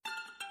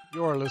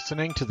You're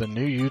listening to the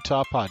New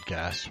Utah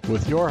Podcast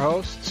with your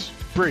hosts,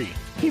 Bree,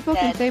 People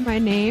can say my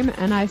name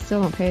and I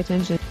still don't pay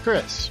attention.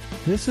 Chris,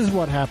 This is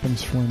what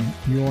happens when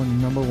your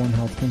number one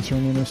health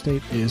concern in the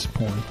state is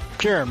porn.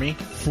 Jeremy,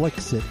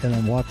 Flicks it and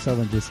then walks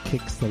over and just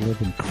kicks the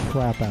living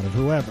crap out of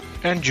whoever.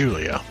 and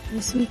Julia.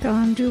 This week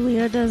on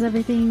Julia Does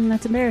Everything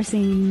That's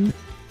Embarrassing.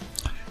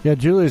 Yeah,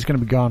 Julia's going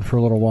to be gone for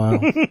a little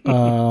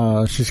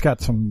while. She's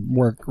got some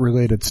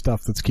work-related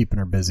stuff that's keeping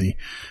her busy.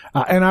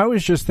 And I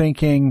was just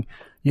thinking,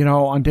 you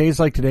know, on days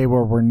like today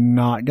where we're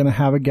not going to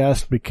have a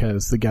guest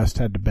because the guest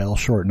had to bail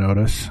short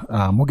notice,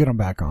 we'll get him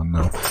back on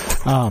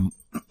though.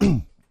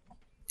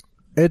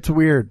 It's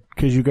weird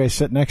because you guys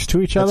sit next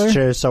to each other. That's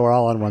true, so we're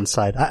all on one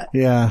side.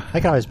 Yeah. I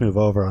can always move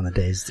over on the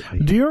days that we...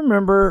 Do you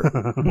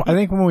remember, I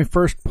think when we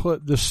first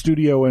put the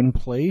studio in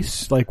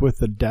place, like with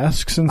the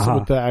desks and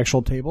with the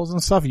actual tables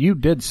and stuff, you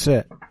did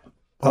sit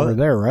over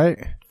there, right?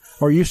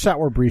 Or you sat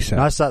where Bree sat.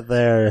 No, I sat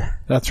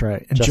there. That's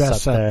right. And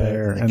Jess sat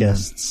there. And the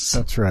guests.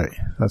 That's right.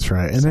 That's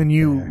right. And then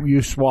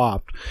you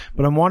swapped.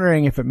 But I'm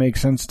wondering if it makes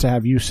sense to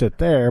have you sit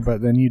there,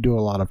 but then you do a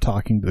lot of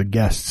talking to the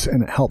guests,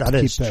 and it helps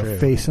keep their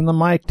face in the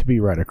mic to be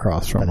right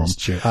across from them. That is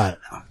true. I don't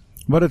know.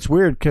 But it's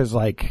weird because,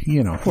 like,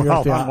 you know, we're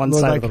all on one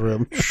side of the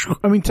room.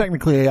 I mean,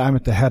 technically, I'm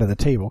at the head of the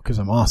table because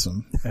I'm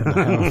awesome.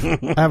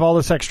 And I have all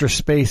this extra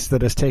space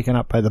that is taken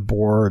up by the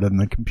board and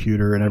the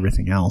computer and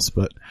everything else.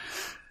 But,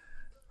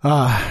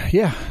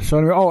 yeah. So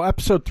anyway,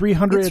 episode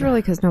 300. It's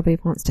really because nobody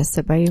wants to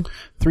sit by you.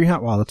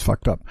 300. Wow, that's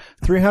fucked up.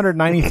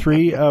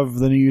 393 of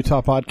the New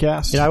Utah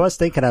Podcast. You know, I was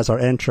thinking as our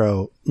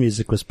intro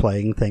music was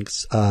playing,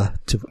 thanks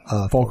to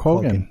Folk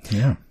Hogan.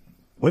 Yeah.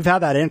 We've had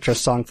that intro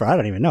song for, I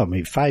don't even know,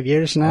 maybe 5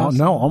 years now? Oh,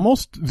 no,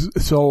 almost.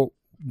 So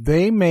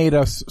they made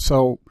us,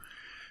 so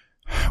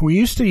we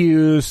used to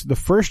use the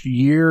first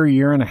year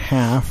and a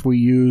half, we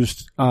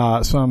used,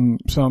 some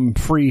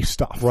free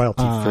stuff.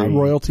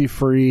 Royalty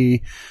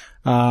free.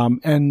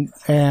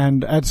 And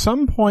at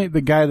some point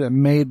the guy that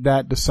made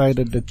that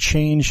decided to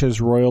change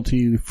his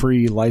royalty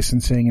free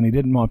licensing, and he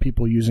didn't want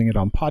people using it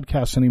on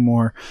podcasts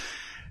anymore.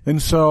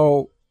 And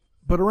so,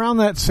 but around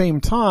that same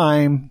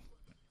time,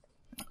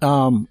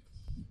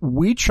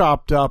 we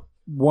chopped up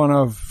one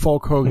of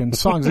Folk Hogan's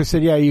songs. They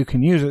said, yeah, you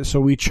can use it. So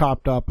we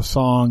chopped up a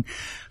song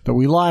that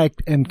we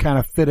liked and kind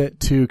of fit it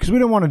to, cause we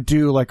didn't want to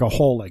do like a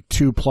whole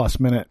 2+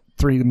 minute,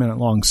 3 minute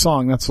long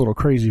song. That's a little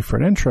crazy for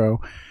an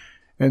intro.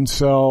 And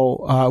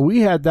so, we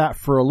had that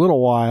for a little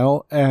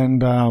while,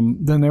 and,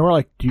 then they were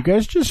like, do you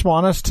guys just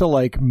want us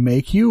to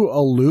make you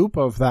a loop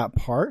of that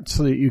part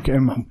so that you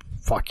can,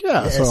 fuck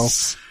yeah.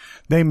 Yes. So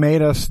they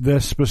made us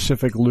this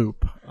specific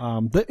loop,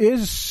 that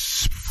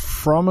is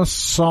from a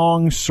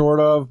song,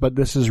 sort of, but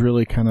this is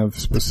really kind of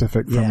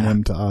specific from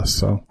them to us.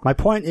 So my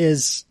point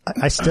is,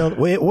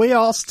 we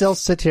all still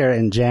sit here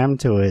and jam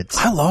to it.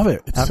 I love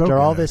it. It's After so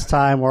all good. this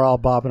time, we're all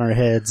bobbing our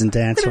heads and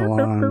dancing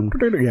along.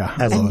 Yeah.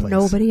 And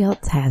nobody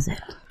else has it.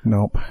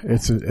 Nope.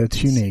 It's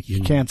unique.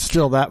 You can't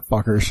steal that,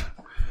 fuckers.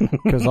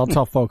 Because I'll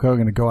tell Folk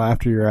Hogan to go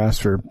after your ass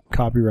for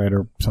copyright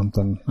or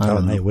something. I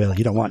don't know. They will.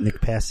 You don't want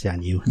Nick Passy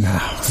on you. No,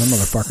 them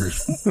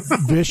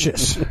motherfuckers.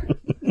 Vicious.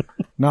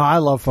 No, I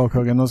love Folk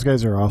Hogan. Those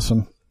guys are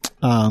awesome.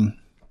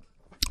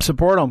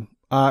 Support them.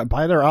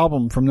 Buy their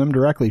album from them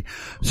directly.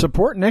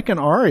 Support Nick and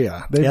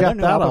Aria. They've got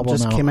that album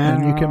just out, came out.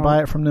 and you can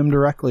buy it from them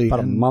directly. About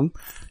a month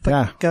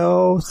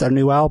ago. It's their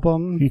new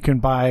album. You can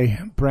buy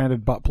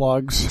branded butt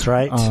plugs. That's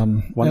right.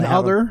 When they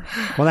have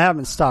them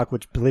in stock,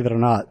 which, believe it or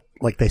not,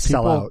 they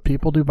sell out.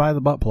 People do buy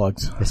the butt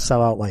plugs. They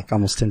sell out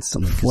almost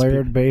instantly.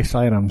 Flared bass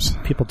items.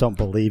 People don't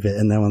believe it,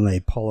 and then when they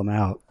pull them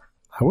out,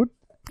 I would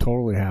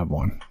totally have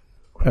one.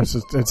 It's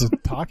a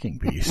talking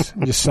piece.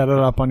 You just set it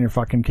up on your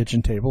fucking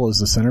kitchen table as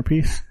the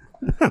centerpiece.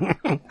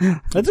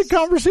 It's a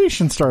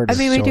conversation starter. I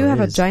mean, we do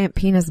have a giant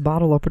penis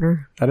bottle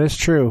opener. That is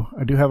true.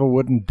 I do have a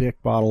wooden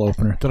dick bottle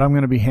opener that I'm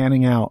going to be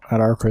handing out at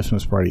our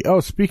Christmas party.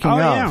 Oh, speaking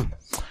of,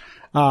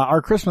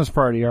 our Christmas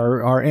party,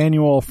 our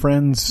annual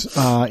friends,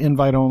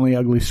 invite only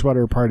ugly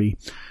sweater party,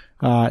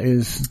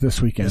 is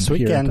this weekend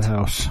here at the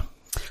house.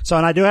 So,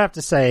 and I do have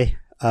to say,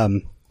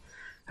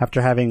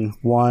 after having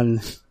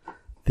won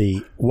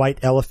the White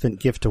Elephant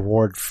Gift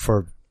Award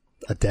for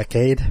a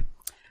decade,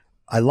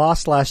 I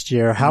lost last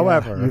year.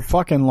 However, you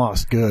fucking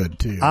lost good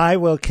too. I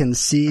will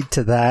concede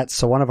to that.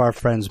 So one of our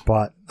friends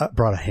brought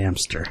a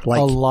hamster,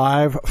 a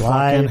live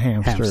fucking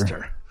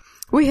hamster.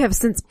 We have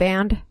since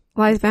banned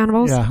live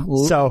animals. Yeah.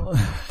 So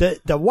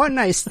the one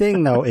nice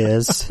thing though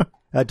is,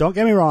 don't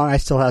get me wrong, I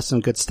still have some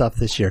good stuff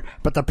this year,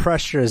 but the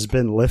pressure has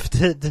been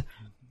lifted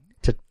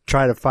to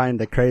try to find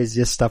the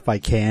craziest stuff I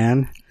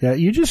can. Yeah,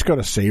 you just go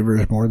to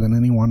Savers more than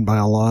anyone by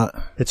a lot.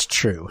 It's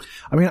true.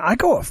 I mean, I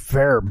go a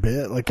fair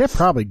bit. I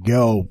probably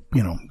go,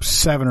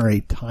 7 or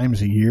 8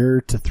 times a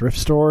year to thrift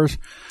stores.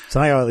 So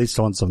I go at least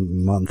once a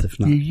month, if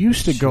not. You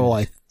used to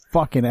go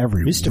fucking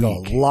every week. Used to go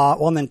a lot.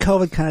 Well, and then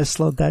COVID kind of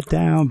slowed that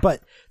down.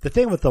 But The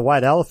thing with the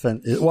white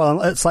elephant is,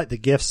 well, it's like the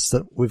gifts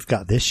that we've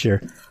got this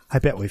year. I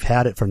bet we've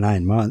had it for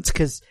 9 months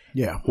because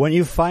when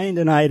you find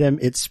an item,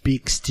 it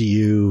speaks to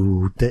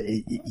you.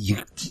 You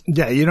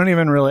don't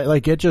even really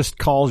like it. Just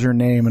calls your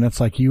name, and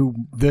it's like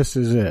this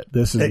is it.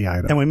 This is the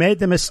item. And we made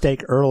the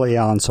mistake early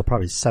on, so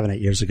probably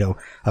 7-8 years ago,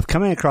 of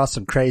coming across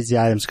some crazy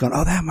items, going,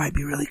 "Oh, that might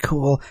be really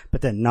cool,"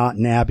 but then not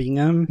nabbing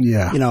them.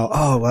 Yeah,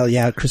 oh well,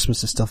 yeah,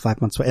 Christmas is still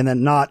 5 months away, and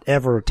then not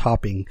ever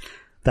topping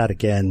that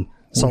again.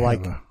 So,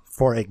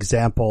 for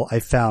example, I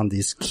found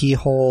these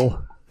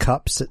keyhole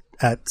cups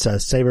at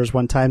Savers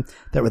one time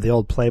that were the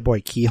old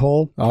Playboy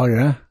keyhole. Oh,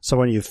 yeah. So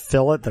when you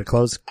fill it, the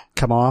clothes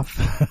come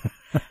off.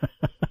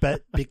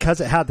 But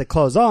because it had the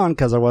clothes on,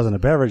 because there wasn't a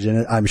beverage in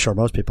it, I'm sure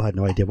most people had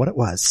no idea what it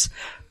was.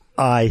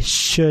 I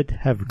should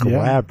have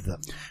grabbed them.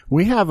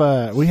 We have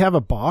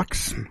a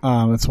box.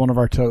 It's one of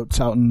our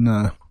totes out in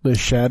the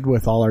shed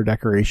with all our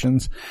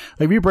decorations.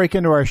 Like, if you break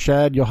into our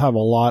shed, you'll have a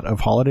lot of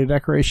holiday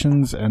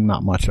decorations and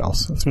not much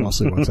else. That's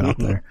mostly what's out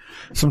there.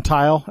 Some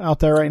tile out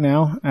there right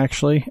now,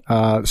 actually.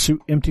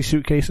 Empty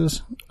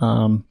suitcases.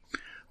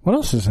 What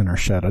else is in our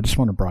shed? I just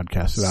want to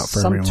broadcast it out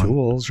for everyone. Some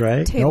tools,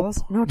 right?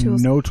 Tables. Nope. No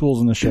tools. No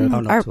tools in the shed.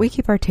 We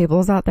keep our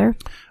tables out there.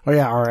 Oh,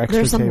 yeah, our extra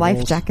There's some tables.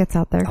 life jackets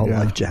out there. Oh,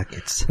 life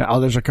jackets. Yeah,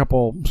 there's a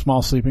couple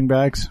small sleeping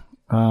bags,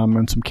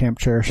 and some camp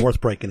chairs. Worth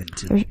breaking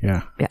into.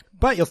 Yeah.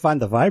 But you'll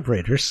find the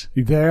vibrators.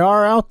 They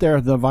are out there.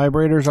 The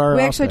vibrators are out there.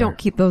 We actually don't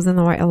keep those in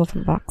the white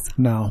elephant box.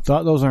 No,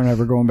 those aren't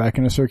ever going back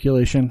into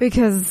circulation.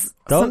 Because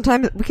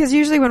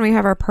usually when we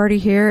have our party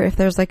here, if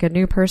there's like a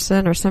new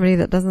person or somebody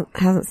that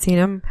hasn't seen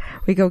them,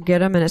 we go get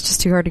them, and it's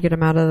just too hard to get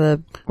them out of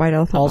the white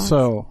elephant box.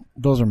 Also,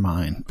 those are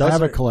mine. I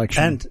have a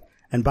collection.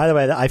 And by the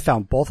way, I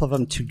found both of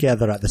them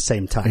together at the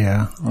same time.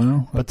 Yeah.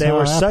 Well, but they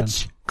were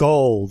such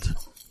gold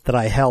that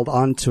I held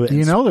onto it.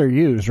 They're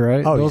used,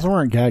 right? Oh, those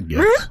weren't gag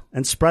gifts.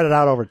 And spread it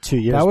out over 2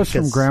 years. That was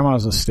from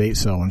Grandma's estate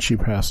sale when she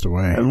passed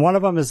away. And one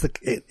of them is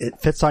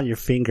it fits on your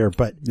finger,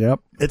 but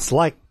it's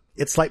like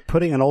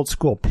putting an old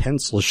school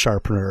pencil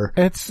sharpener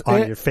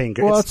on your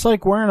finger. Well, it's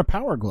like wearing a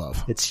power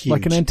glove. It's huge.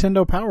 Like a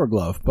Nintendo Power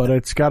Glove, but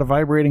it's got a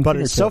vibrating But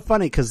fingertip. it's so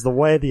funny because the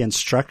way the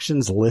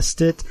instructions list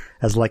it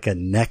as like a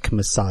neck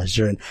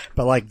massager,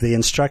 but like the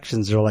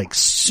instructions are like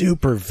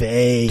super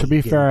vague. To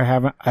be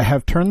fair, I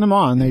have turned them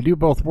on. They do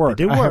both work.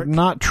 I have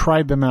not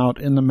tried them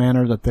out in the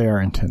manner that they are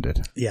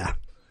intended. Yeah.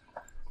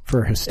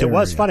 For hysteria. It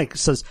was funny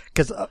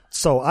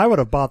so I would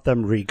have bought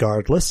them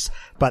regardless,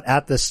 but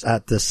at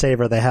the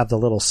Saver they have the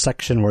little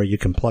section where you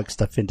can plug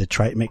stuff in to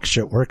try to make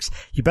sure it works.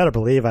 You better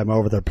believe I'm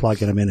over there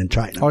plugging them in and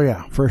trying them. Oh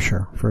yeah, for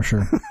sure.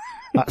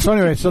 So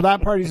anyway,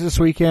 that party's this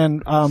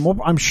weekend.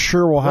 I'm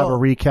sure we'll have a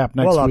recap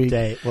next week.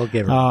 We'll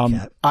give a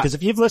recap. Because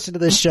if you've listened to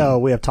this show,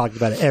 we have talked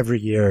about it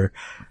every year.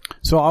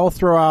 So I'll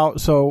throw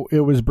out, it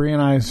was Bree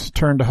and I's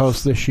turn to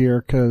host this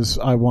year because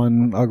I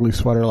won Ugly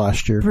Sweater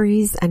last year.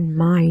 Bree's and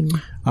mine.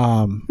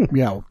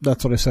 Yeah,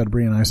 that's what I said,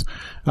 Bree and I's.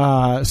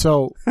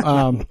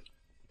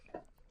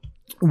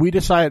 We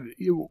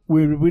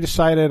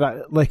decided,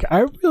 like,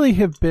 I really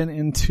have been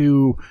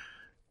into,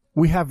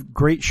 we have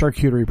great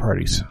charcuterie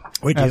parties.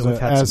 We do.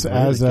 As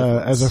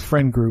a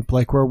friend group,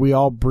 like where we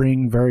all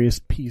bring various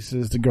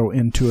pieces to go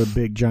into a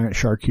big giant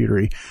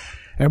charcuterie.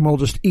 And we'll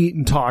just eat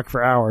and talk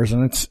for hours.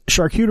 And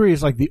charcuterie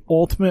is like the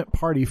ultimate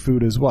party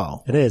food as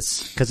well. It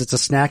is. Because it's a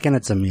snack and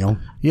it's a meal.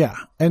 Yeah.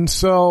 And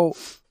so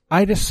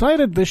I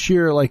decided this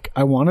year, like,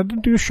 I wanted to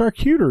do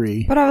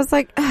charcuterie. But I was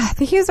like,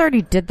 the Hughes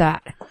already did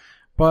that.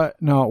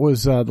 But no, it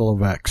was the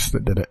Levex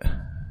that did it.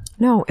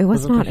 No, it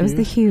was not. It was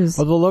the Hughes.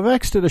 Well, the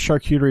Levex did a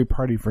charcuterie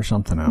party for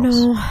something else.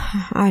 No,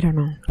 I don't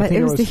know. But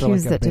it was the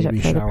Hughes that did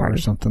it for the party. Or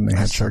something. They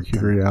had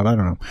charcuterie out. I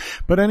don't know.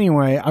 But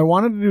anyway, I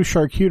wanted to do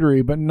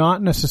charcuterie, but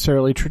not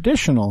necessarily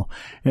traditional.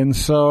 And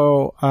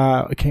so,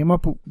 it came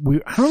up,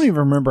 I don't even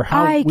remember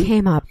how. I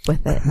came up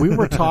with it. We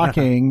were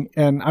talking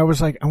and I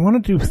was like, I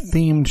want to do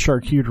themed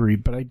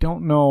charcuterie, but I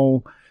don't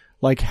know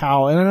like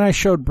how, and then I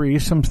showed Bree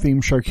some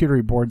themed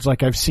charcuterie boards.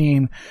 Like I've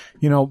seen,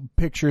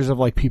 pictures of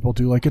like people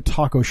do like a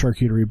taco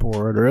charcuterie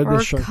board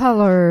or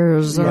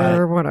colors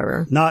or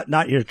whatever.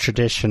 Not your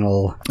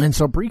traditional. And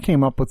so Bree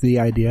came up with the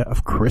idea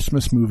of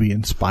Christmas movie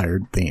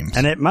inspired themes.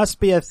 And it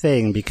must be a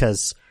thing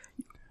because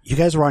you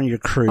guys were on your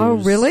cruise. Oh,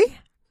 really?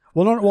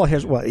 Well, no,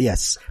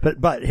 yes.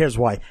 But here's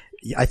why.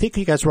 I think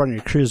you guys were on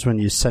your cruise when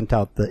you sent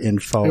out the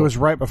info. It was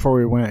right before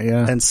we went,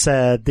 yeah. And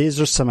said, these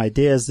are some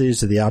ideas,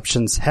 these are the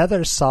options.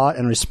 Heather saw it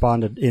and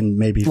responded in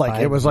maybe 5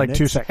 minutes. It was like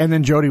 2 seconds. And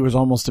then Jody was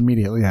almost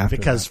immediately after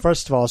Because that.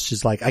 First of all,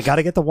 she's like, I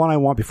gotta get the one I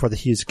want before the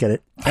Hughes get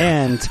it.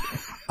 And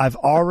I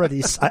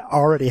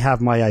already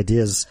have my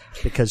ideas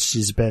because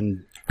she's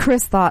been...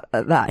 Chris thought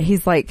that.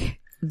 He's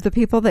like, the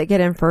people that get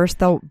in first,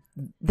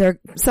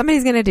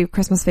 somebody's gonna do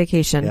Christmas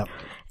Vacation. Yep.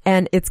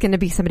 And it's gonna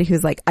be somebody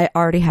who's like, I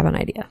already have an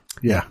idea.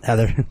 Yeah.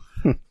 Heather...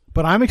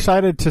 But I'm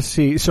excited to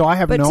see. So I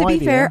have no idea. But to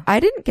be fair, I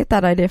didn't get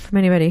that idea from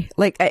anybody.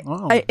 Like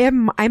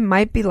I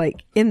might be like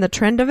in the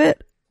trend of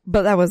it,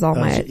 but that was all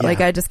my,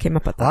 like I just came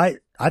up with that.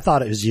 I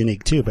thought it was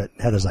unique too, but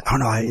Heather's like, oh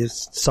no,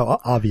 it's so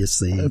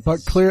obviously.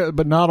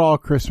 But not all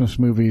Christmas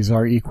movies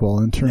are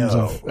equal in terms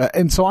of,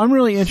 and so I'm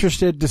really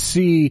interested to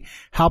see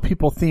how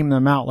people theme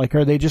them out. Like,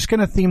 are they just going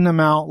to theme them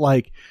out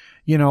like,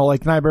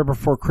 like Nightmare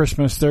Before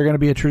Christmas, they're going to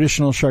be a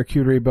traditional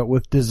charcuterie, but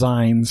with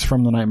designs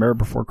from the Nightmare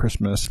Before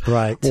Christmas.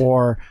 Right.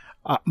 Or,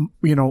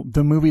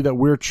 the movie that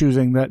we're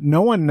choosing that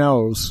no one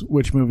knows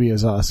which movie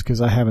is us because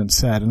I haven't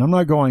said, and I'm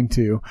not going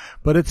to,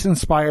 but it's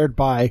inspired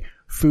by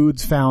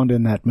foods found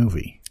in that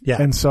movie.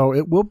 Yeah. And so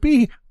it will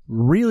be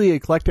really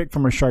eclectic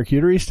from a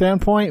charcuterie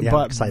standpoint,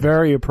 but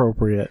very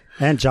appropriate.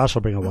 And Josh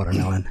will bring a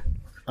watermelon.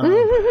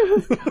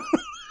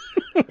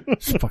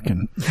 It's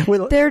fucking.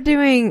 They're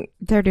doing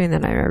the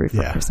Nightmare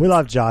Before Christmas. We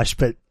love Josh,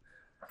 but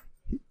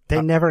they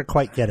never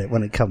quite get it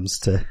when it comes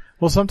to.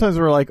 Well, sometimes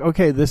we're like,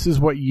 okay, this is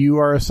what you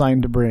are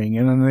assigned to bring,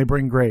 and then they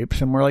bring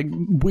grapes, and we're like,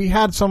 we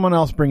had someone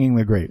else bringing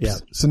the grapes, yeah.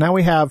 So now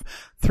we have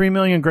 3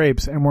 million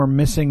grapes, and we're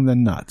missing the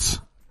nuts.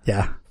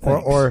 Yeah,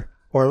 or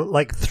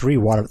like 3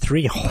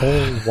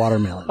 whole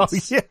watermelons. Oh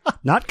yeah,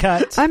 not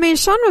cut. I mean,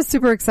 Sean was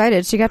super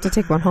excited. She got to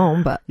take one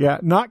home, but yeah,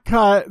 not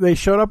cut. They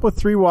showed up with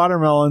 3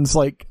 watermelons,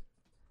 like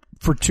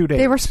for 2 days.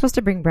 They were supposed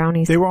to bring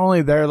brownies. They were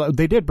only there.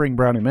 They did bring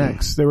brownie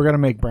mix. They were going to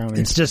make brownies.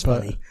 It's just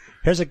funny.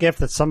 Here's a gift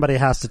that somebody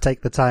has to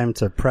take the time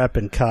to prep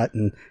and cut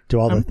and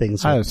do all the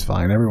things. That's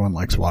fine. Everyone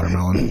likes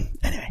watermelon.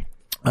 Anyway.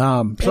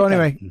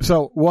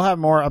 So we'll have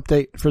more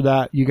update for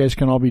that. You guys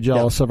can all be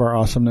jealous of our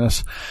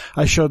awesomeness.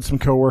 I showed some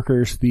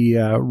coworkers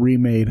the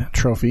remade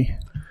trophy.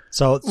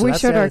 So we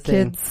showed our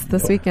kids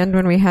this weekend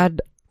when we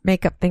had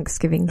Makeup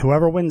Thanksgiving.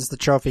 Whoever wins the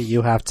trophy,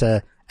 you have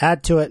to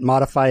add to it,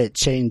 modify it,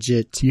 change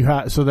it. For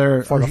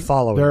the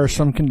following. There are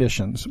some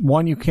conditions.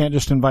 One, you can't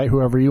just invite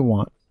whoever you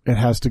want. It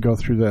has to go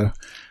through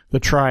the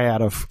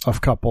triad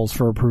of couples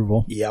for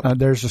approval. Yep.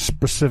 There's a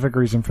specific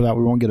reason for that.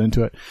 We won't get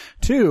into it.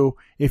 2,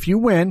 if you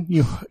win,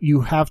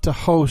 you have to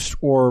host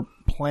or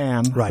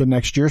plan the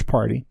next year's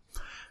party.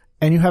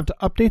 And you have to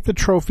update the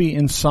trophy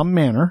in some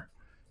manner.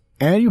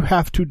 And you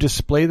have to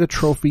display the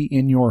trophy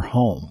in your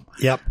home.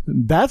 Yep.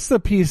 That's the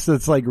piece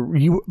that's like,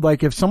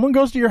 if someone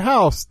goes to your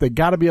house, they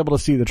gotta be able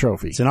to see the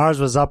trophy. So ours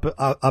was up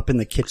in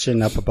the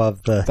kitchen, up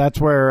above the.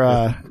 That's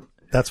where,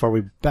 that's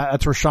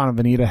where Sean and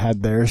Vanita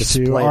had theirs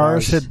too.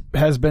 Ours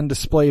has been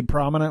displayed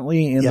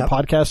prominently in the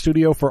podcast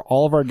studio for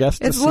all of our guests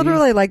to see. It's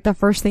literally like the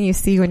first thing you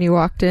see when you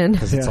walked in.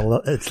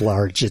 It's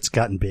large. It's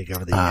gotten big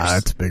over the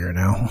years. It's bigger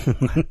now.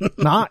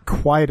 Not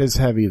quite as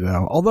heavy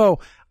though. Although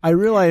I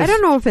realize. I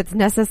don't know if it's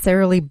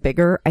necessarily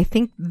bigger. I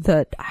think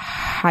the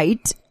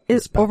height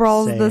is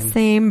overall the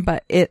same,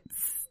 but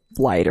it's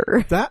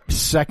lighter. That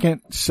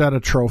second set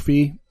of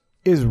trophy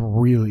is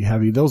really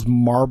heavy. Those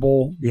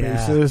marble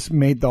bases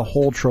made the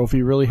whole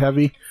trophy really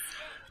heavy.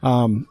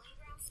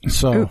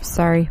 Oops,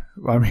 sorry.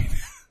 I mean,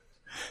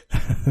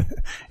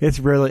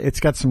 it's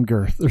got some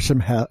girth. There's some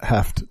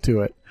heft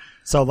to it.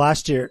 So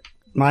last year,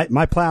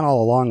 my plan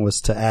all along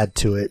was to add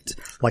to it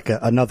like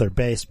another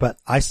base, but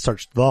I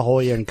searched the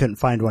whole year and couldn't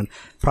find one.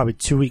 Probably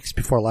 2 weeks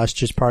before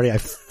last year's party, I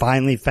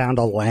finally found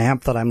a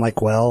lamp that I'm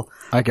like, well,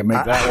 I can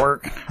make that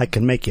work. I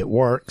can make it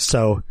work.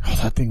 So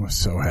that thing was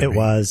so heavy. It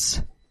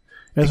was.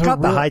 It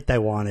got the height I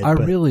wanted. I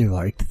really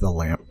liked the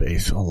lamp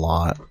base a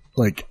lot.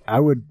 Like I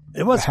would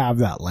have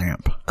that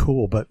lamp.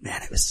 Cool, but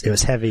man, it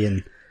was heavy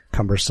and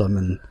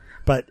cumbersome,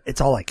 but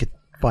it's all I could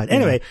find.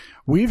 Anyway,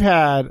 we've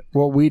had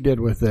what we did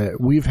with it.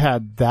 We've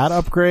had that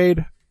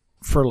upgrade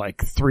for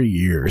like 3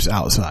 years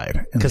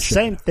outside. Because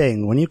same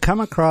thing, when you come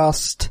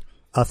across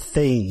a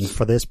thing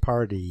for this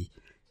party,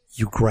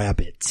 you grab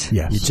it.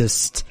 Yes. You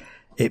just.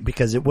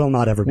 Because it will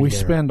not ever be We there.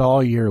 spend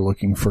all year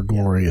looking for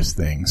glorious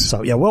things.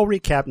 So, we'll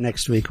recap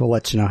next week. We'll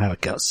let you know how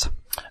it goes.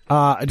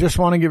 I just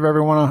want to give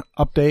everyone an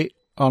update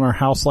on our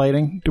house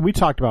lighting. We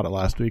talked about it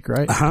last week,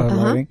 right?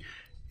 Lighting.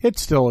 It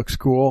still looks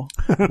cool.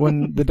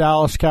 When the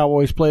Dallas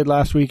Cowboys played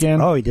last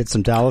weekend. Oh, he did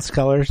some Dallas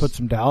colors? Put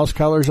some Dallas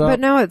colors up. But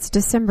now it's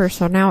December,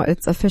 so now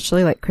it's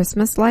officially like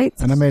Christmas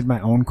lights. And I made my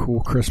own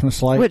cool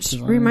Christmas lights.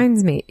 Which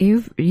reminds me,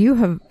 you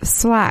have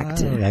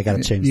slacked. I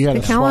gotta change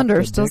the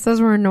calendar still says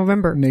we're in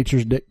November.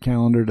 Nature's Dick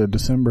calendar to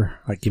December.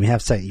 All right, give me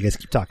half a second. You guys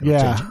keep talking.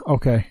 Yeah,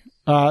 okay.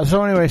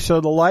 So anyway,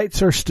 the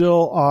lights are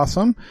still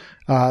awesome.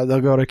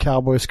 They'll go to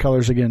Cowboys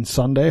colors again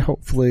Sunday.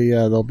 Hopefully,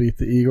 they'll beat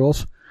the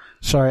Eagles.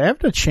 Sorry, I have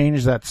to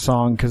change that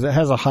song because it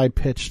has a high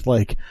pitched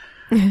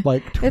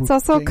It's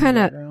also kind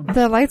of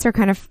the lights are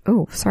kind of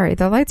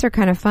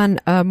fun.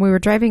 We were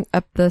driving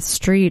up the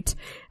street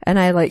and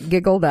I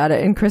giggled at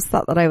it, and Chris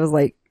thought that I was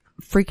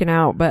freaking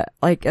out, but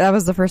that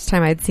was the first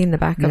time I'd seen the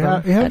back of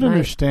them. You have to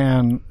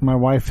understand, my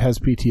wife has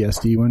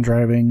PTSD when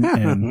driving,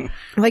 and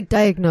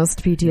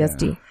diagnosed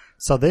PTSD. Yeah.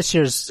 So this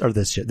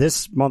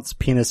month's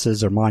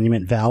penises are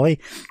Monument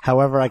Valley.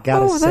 However, I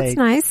gotta say, that's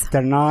nice.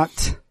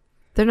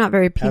 They're not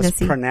very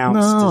penisy. As pronounced.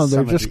 No, as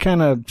they're just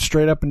kind of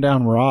straight up and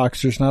down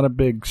rocks. There's not a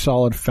big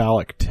solid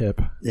phallic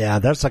tip. Yeah,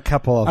 there's a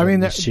couple of them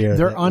this year.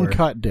 They're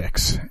uncut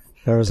dicks.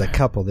 There was a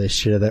couple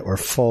this year that were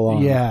full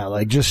on. Yeah,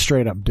 like just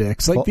straight up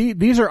dicks. Like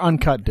these are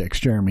uncut dicks,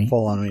 Jeremy.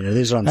 Full on wiener.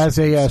 These are as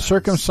a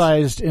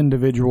circumcised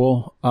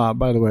individual.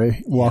 By the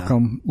way,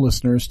 welcome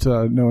listeners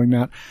to knowing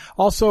that.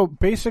 Also,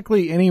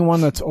 basically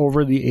anyone that's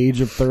over the age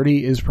of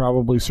 30 is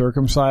probably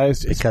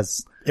circumcised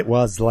because it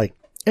was like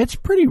it's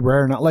pretty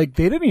rare. Not like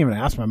they didn't even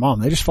ask my mom;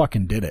 they just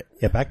fucking did it.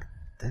 Yeah, back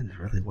then it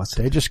really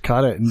wasn't. They just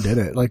cut it and did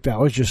it. Like that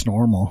was just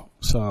normal.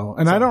 So,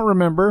 and I don't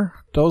remember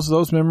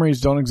those memories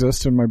don't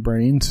exist in my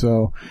brain.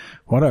 So,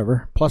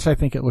 whatever. Plus, I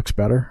think it looks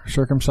better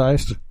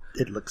circumcised.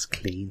 It looks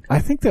clean. I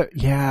think that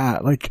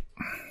like.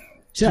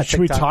 Yeah, should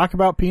we talk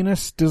about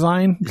penis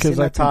design? Because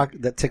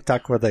that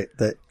TikTok where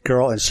the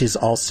girl and she's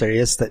all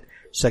serious that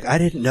she's like, I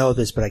didn't know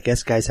this, but I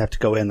guess guys have to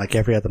go in like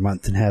every other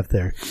month and have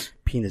their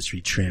penis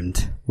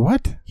retrimmed.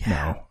 What? Yeah.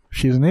 No,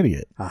 she's an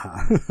idiot.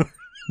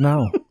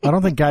 No, I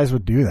don't think guys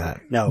would do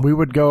that. No. We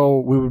would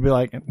be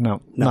like,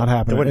 no, not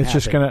happening. We're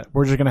just going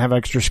to have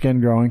extra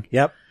skin growing.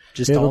 Yep.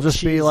 It'll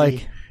just be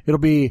like, it'll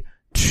be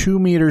 2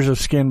 meters of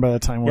skin by the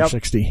time we're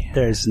 60.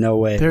 There's no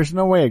way. There's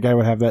no way a guy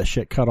would have that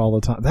shit cut all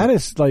the time. That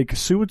is like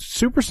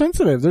super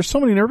sensitive. There's so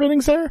many nerve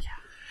endings there. Yeah.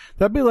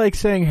 That'd be like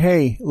saying,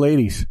 hey,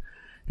 ladies,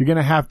 you're going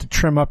to have to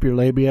trim up your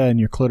labia and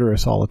your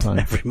clitoris all the time.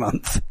 Every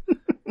month.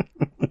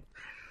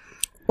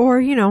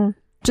 Or,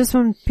 just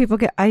when people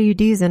get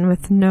IUDs in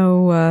with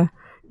no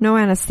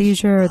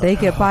anesthesia, or they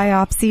get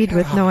biopsied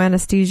with no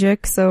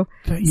anesthetic. So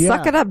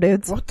suck it up,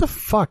 dudes. What the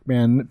fuck,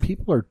 man?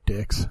 People are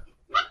dicks.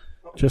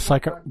 Just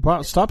like,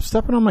 stop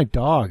stepping on my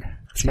dog.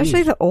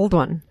 Especially the old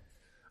one.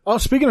 Oh,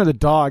 speaking of the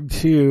dog,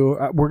 too,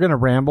 we're going to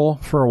ramble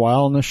for a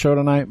while on this show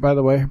tonight, by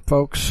the way,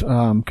 folks,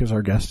 because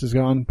our guest is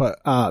gone. But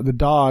the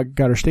dog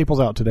got her staples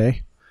out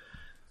today,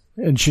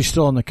 and she's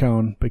still in the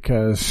cone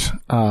because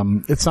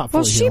it's not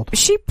fully healed.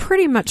 She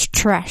pretty much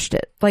trashed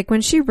it. Like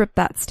when she ripped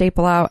that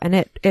staple out, and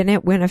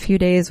it went a few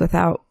days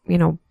without,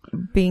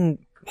 being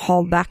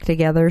hauled back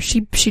together.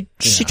 She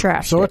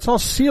trashed it. So it's all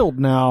sealed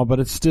now, but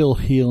it's still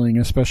healing,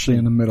 especially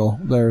in the middle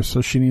there.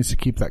 So she needs to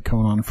keep that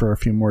cone on for a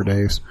few more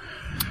days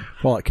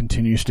while it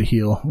continues to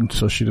heal, and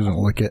so she doesn't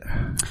lick it.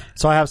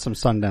 So I have some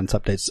Sundance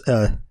updates.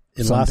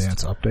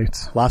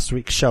 Updates. Last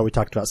week's show, we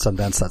talked about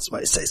Sundance. That's why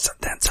I say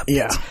Sundance updates.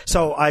 Yeah.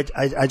 So I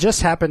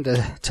just happened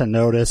to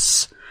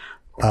notice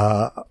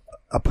a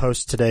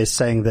post today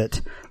saying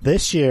that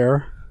this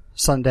year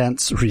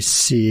Sundance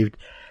received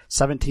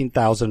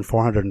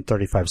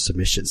 17,435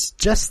 submissions.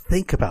 Just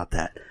think about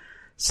that.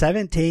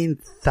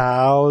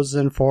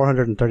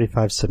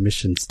 17,435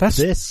 submissions.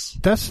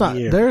 That's not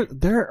year.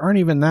 There aren't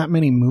even that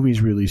many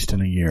movies released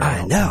in a year.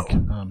 I know.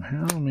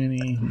 How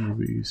many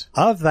movies?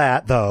 Of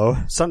that, though,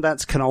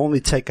 Sundance can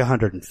only take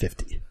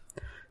 150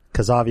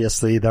 because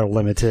obviously they're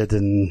limited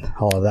and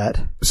all of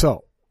that.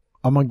 So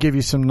I'm gonna give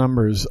you some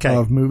numbers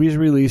of movies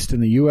released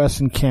in the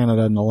U.S. and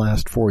Canada in the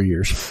last 4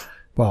 years.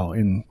 Well,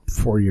 in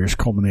 4 years,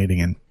 culminating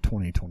in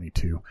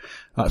 2022.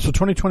 So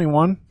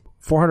 2021,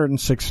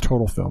 406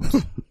 total films.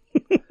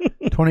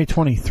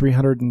 2020,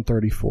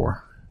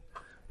 334.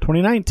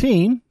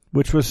 2019,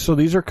 which was, so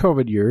these are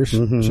COVID years.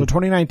 Mm-hmm. So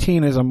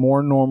 2019 is a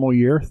more normal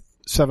year,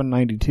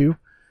 792.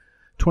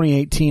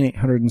 2018,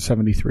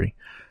 873.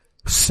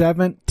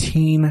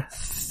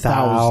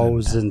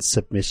 17,000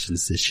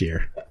 submissions this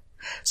year.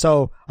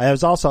 So I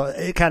was also,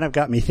 it kind of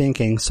got me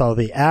thinking. So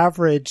the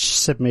average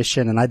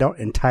submission, and I don't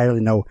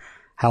entirely know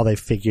how they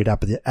figured out,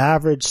 but the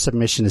average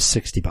submission is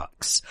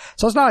 $60.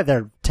 So it's not like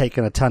they're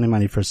taking a ton of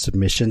money for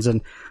submissions,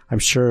 and I'm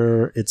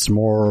sure it's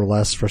more or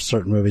less for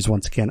certain movies.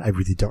 Once again, I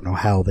really don't know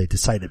how they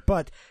decided,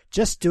 but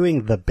just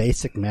doing the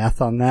basic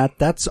math on that,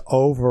 that's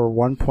over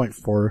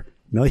 $1.4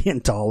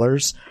 million. 1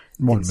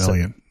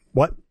 million.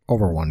 What?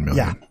 Over 1 million.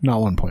 Yeah. Not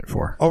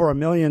 1.4. Over a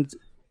million.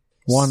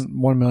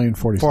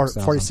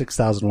 1,046,000.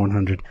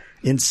 46,100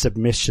 in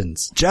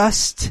submissions.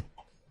 Just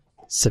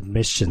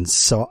submissions.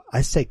 So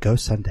I say go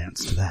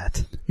Sundance to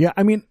that. Yeah,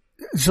 I mean,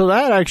 so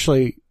that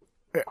actually,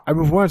 I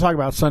want to talk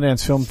about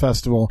Sundance Film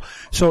Festival.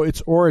 So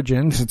it's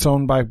Origins. It's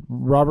owned by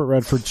Robert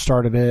Redford.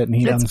 Started it, and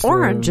it's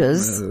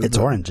Oranges. It's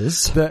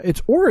Oranges.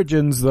 It's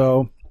Origins,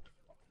 though.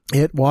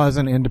 It was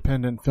an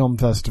independent film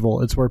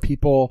festival. It's where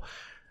people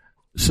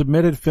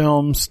submitted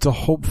films to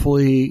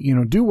hopefully,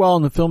 do well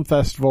in the film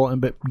festival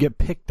and get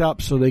picked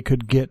up so they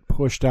could get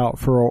pushed out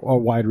for a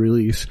wide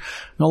release.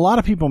 And a lot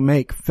of people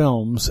make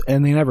films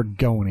and they never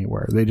go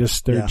anywhere. They're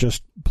just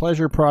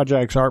pleasure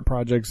projects, art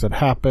projects that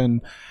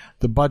happen.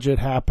 The budget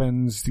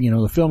happens,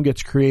 the film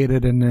gets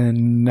created and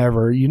then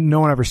no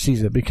one ever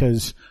sees it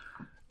because,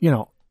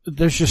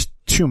 there's just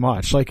too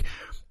much. Like,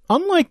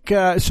 unlike,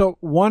 so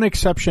one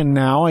exception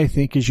now, I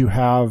think, is you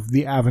have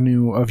the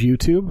avenue of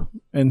YouTube,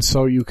 and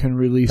so you can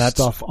release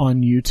stuff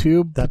on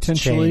YouTube,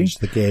 potentially. That's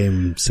changed the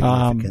game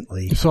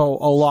significantly. So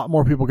a lot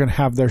more people can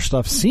have their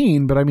stuff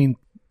seen, but I mean,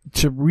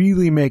 to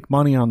really make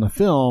money on the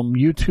film,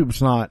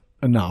 YouTube's not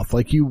enough.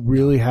 Like, you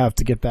really have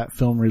to get that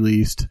film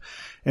released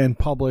and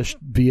published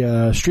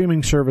via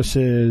streaming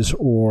services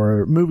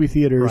or movie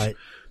theaters. Right.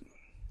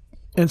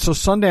 And so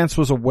Sundance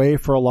was a way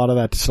for a lot of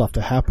that stuff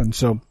to happen.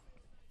 So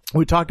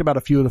we talked about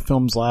a few of the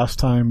films last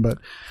time, but,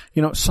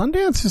 you know,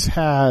 Sundance has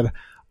had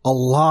a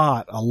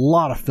lot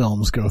of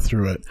films go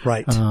through it.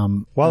 Right.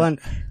 Well, then,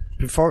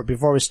 before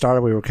we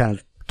started, we were kind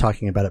of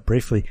talking about it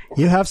briefly.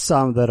 You have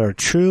some that are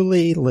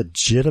truly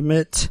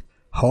legitimate,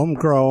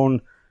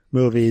 homegrown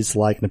movies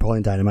like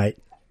Napoleon Dynamite,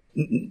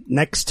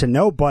 next to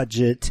no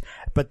budget,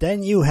 but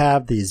then you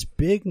have these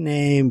big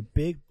name,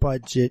 big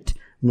budget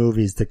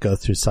movies that go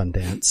through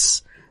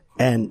Sundance.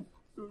 And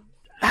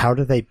how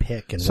do they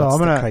pick, and what's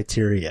the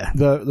criteria?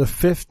 The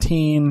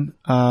 15,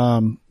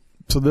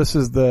 so this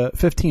is the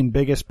 15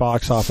 biggest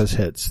box office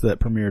hits that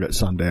premiered at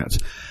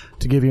Sundance.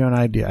 To give you an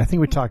idea, I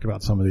think we talked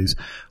about some of these.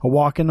 A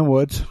Walk in the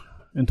Woods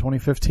in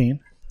 2015.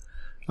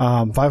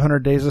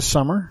 500 Days of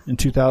Summer in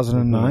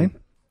 2009.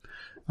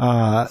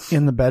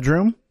 In the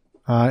Bedroom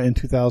in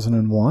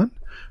 2001.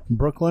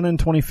 Brooklyn in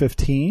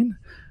 2015.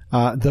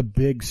 The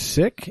Big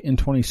Sick in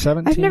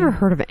 2017. I've never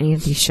heard of any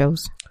of these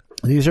shows.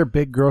 These are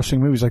big grossing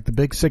movies. Like The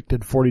Big Sick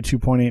did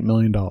 $42.8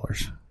 million.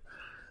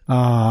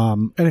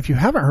 And if you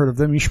haven't heard of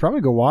them, you should probably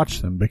go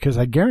watch them, because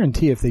I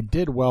guarantee if they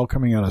did well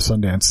coming out of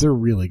Sundance, they're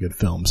really good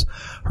films.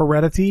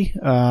 Hereditary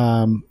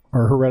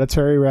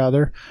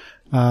rather,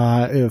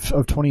 of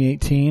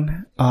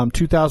 2018.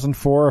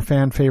 2004, a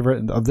fan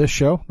favorite of this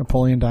show,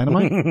 Napoleon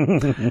Dynamite.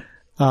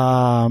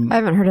 I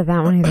haven't heard of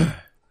that one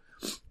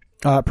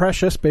either.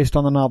 Precious, based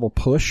on the novel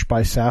Push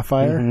by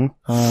Sapphire.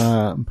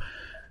 Mm-hmm.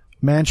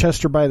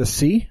 Manchester by the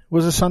Sea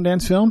was a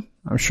Sundance film.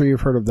 I'm sure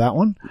you've heard of that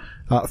one.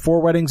 4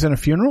 Weddings and a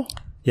Funeral.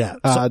 Yeah.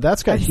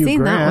 That's got I've Hugh seen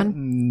Grant that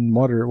and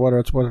what I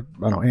don't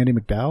know, Andy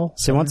McDowell.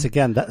 So once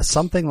again,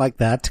 something like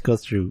that to go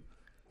through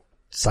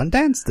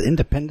Sundance, the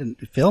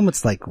independent film,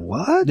 it's like,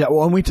 what? Yeah,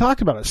 well, and we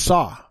talked about it.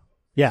 Saw.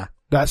 Yeah.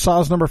 That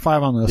Saw's number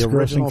 5 on the list,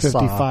 grossing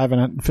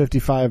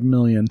 55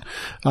 million.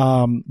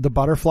 The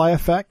Butterfly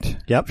Effect.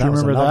 Yep. Do you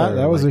remember that?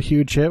 That was a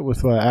huge hit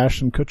with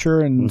Ashton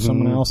Kutcher and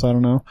someone else. I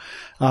don't know.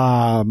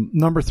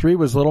 Number 3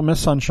 was Little Miss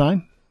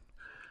Sunshine.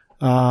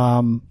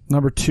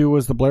 Number 2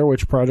 was The Blair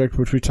Witch Project,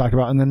 which we talked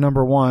about. And then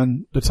number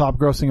 1, the top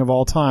grossing of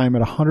all time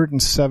at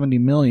 170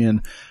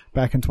 million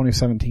back in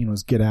 2017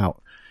 was Get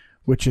Out,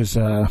 which is,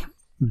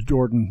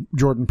 Jordan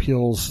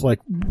Peele's, like,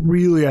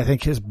 really, I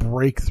think, his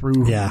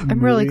breakthrough. Yeah.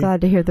 I'm really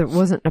glad to hear that it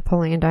wasn't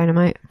Napoleon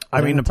Dynamite.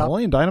 I mean,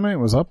 Napoleon Dynamite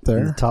was up there.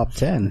 In the top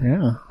 10.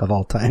 Yeah. Of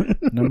all time.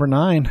 Number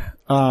 9.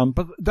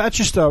 But that's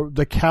just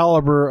the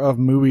caliber of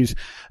movies.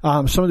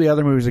 Some of the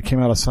other movies that came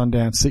out of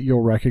Sundance that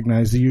you'll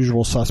recognize, The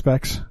Usual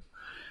Suspects.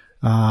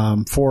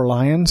 4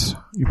 Lions.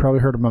 You probably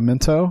heard of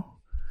Memento.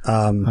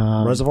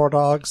 Reservoir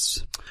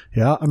Dogs.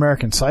 Yeah.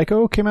 American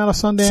Psycho came out of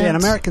Sundance. See, an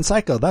American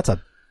Psycho, that's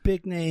a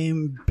big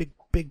name, big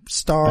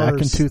stars.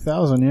 Back in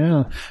 2000,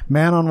 yeah.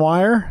 Man on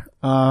Wire.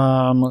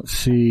 Let's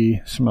see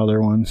some other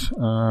ones.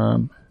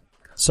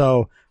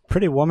 So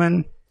Pretty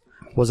Woman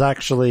was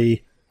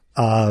actually,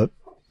 it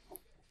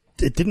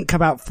didn't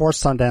come out for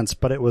Sundance,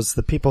 but it was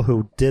the people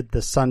who did the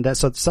Sundance.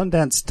 So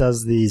Sundance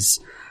does these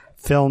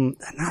film,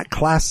 not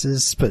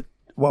classes, but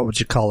what would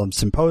you call them?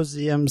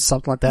 Symposiums,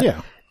 something like that.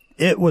 Yeah.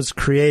 It was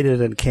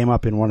created and came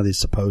up in one of these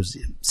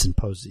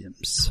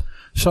symposiums.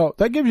 So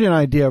that gives you an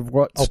idea of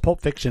what. Oh,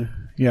 Pulp Fiction.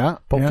 Yeah.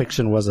 Pulp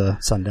Fiction was a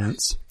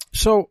Sundance.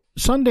 So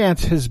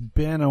Sundance has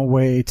been a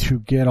way to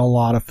get a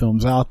lot of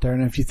films out there.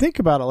 And if you think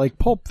about it, like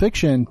Pulp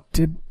Fiction,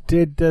 did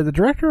the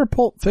director of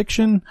Pulp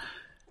Fiction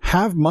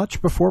have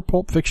much before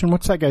Pulp Fiction?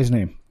 What's that guy's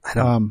name? I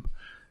don't.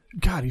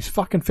 God, he's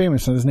fucking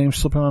famous and his name's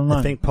slipping my mind.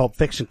 I think Pulp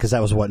Fiction, because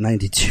that was what,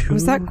 92?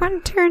 Was that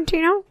Quentin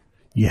Tarantino?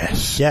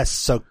 Yes.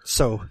 Yes.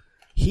 So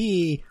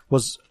he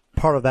was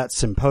part of that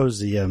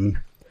symposium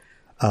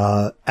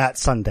at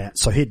Sundance.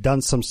 So he'd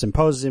done some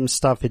symposium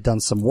stuff, he'd done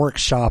some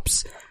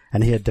workshops,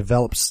 and he had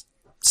developed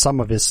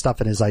some of his stuff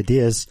and his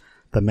ideas,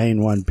 the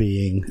main one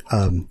being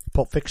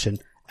Pulp Fiction,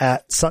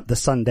 at the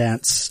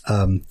Sundance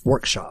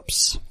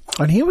workshops.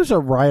 And he was a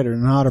writer,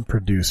 not a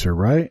producer,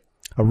 right?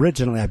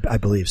 Originally, I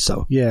believe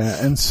so.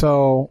 Yeah, and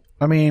so,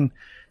 I mean,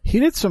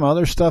 he did some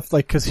other stuff,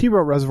 like, because he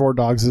wrote Reservoir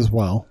Dogs as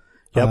well.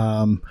 Yep.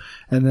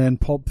 And then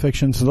Pulp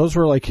Fiction. So those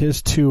were like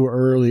his 2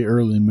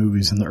 early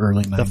movies in the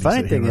early 90s. The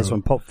funny thing is,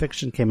 when Pulp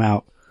Fiction came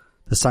out,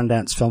 the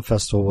Sundance Film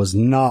Festival was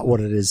not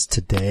what it is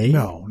today.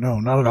 No,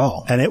 not at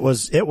all. And it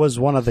was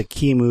one of the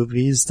key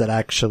movies that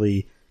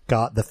actually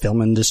got the film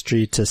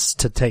industry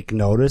to take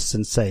notice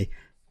and say,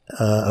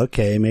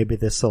 okay, maybe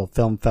this little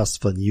film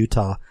festival in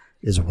Utah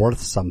is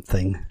worth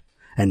something.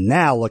 And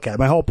now look at it.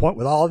 My whole point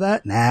with all of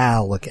that,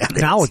 now look at it.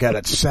 Now look at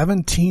it.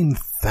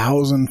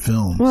 17,000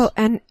 films. Well,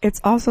 and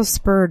it's also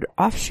spurred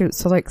offshoots.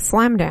 So like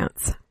Slam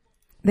Dance.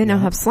 They now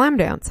have Slam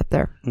Dance up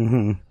there.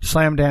 Mm-hmm.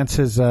 Slam Dance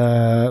is,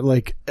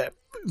 like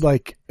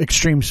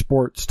extreme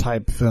sports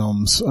type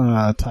films,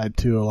 tied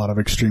to a lot of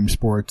extreme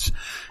sports,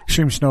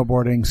 extreme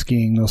snowboarding,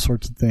 skiing, those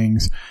sorts of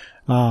things.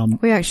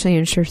 We actually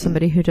insure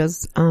somebody who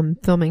does,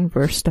 filming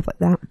for stuff like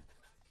that.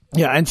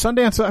 Yeah, and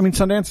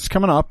Sundance is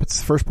coming up. It's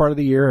the first part of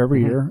the year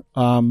every year.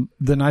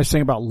 The nice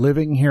thing about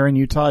living here in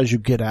Utah is you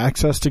get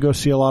access to go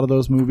see a lot of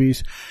those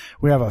movies.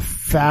 We have a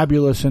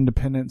fabulous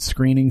independent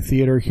screening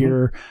theater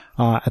here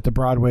at the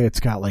Broadway.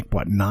 It's got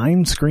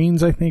 9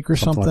 screens, I think, or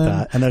something. Like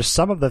that. And there's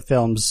some of the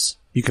films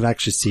you can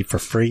actually see for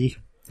free.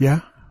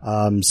 Yeah.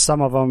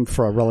 Some of them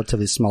for a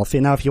relatively small fee.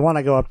 Now, if you want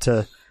to go up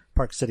to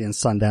Park City and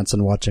Sundance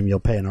and watch them, you'll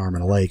pay an arm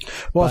and a leg.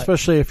 Well,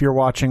 especially if you're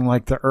watching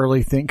the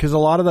early thing, because a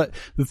lot of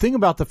the thing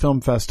about the film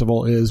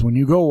festival is when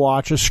you go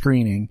watch a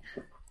screening,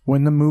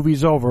 when the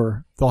movie's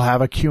over, they'll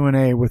have a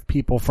Q&A with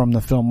people from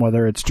the film,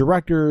 whether it's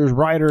directors,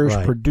 writers,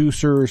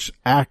 producers,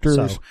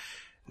 actors,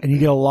 and you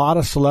get a lot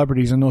of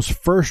celebrities, and those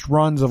first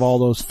runs of all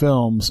those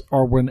films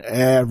are when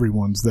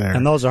everyone's there.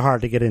 And those are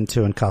hard to get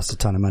into and cost a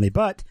ton of money,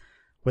 but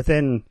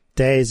within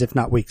days, if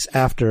not weeks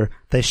after,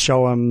 they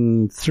show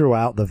them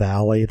throughout the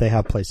valley. They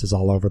have places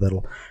all over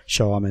that'll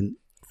show them, and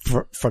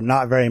for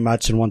not very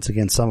much. And once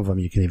again, some of them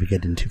you can even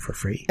get into for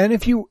free. And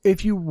if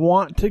you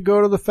want to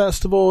go to the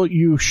festival,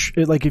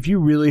 if you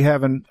really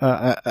have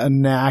a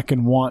knack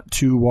and want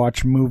to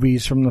watch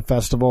movies from the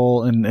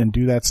festival and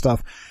do that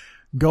stuff,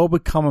 go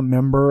become a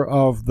member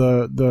of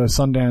the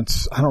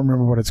Sundance. I don't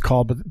remember what it's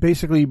called, but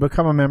basically you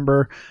become a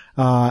member,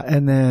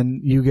 and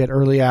then you get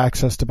early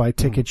access to buy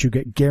tickets. You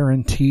get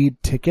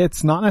guaranteed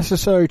tickets, not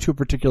necessarily to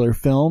particular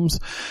films,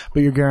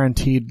 but you're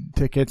guaranteed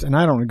tickets. And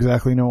I don't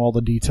exactly know all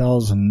the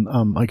details, and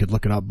I could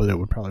look it up, but it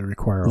would probably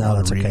require a lot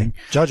of reading. Okay.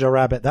 Jojo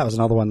Rabbit, that was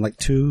another one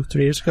 2-3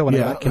 years ago when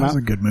that came out. That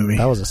was a good movie.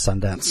 That was a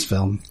Sundance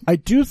film. I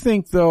do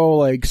think though,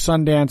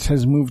 Sundance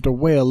has moved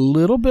away a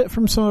little bit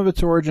from some of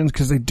its origins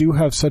because they do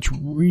have such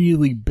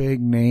really big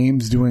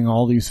names doing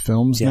all these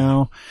films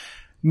now.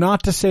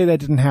 Not to say that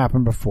didn't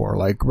happen before.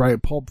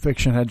 Pulp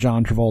Fiction had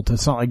John Travolta.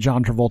 It's not like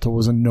John Travolta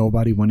was a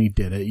nobody when he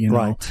did it, you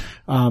know.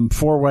 Right.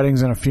 4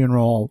 Weddings and a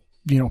Funeral,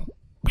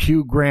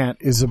 Hugh Grant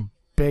is a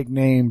big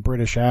name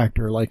British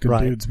actor. The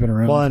dude's been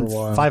around for a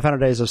while. 500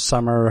 Days of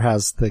Summer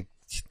has the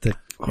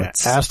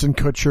Ashton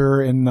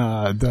Kutcher in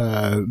the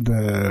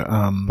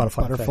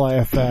Butterfly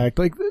Effect.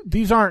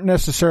 These aren't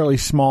necessarily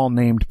small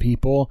named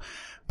people,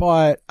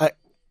 but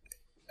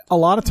a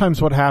lot of times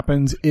what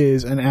happens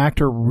is an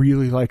actor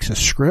really likes a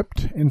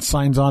script and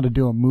signs on to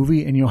do a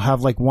movie, and you'll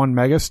have one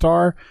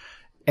megastar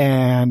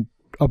and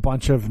a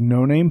bunch of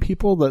no-name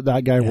people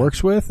that guy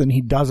works with, and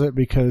he does it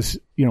because,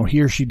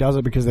 he or she does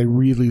it because they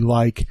really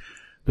like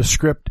the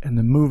script and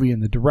the movie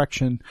and the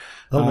direction.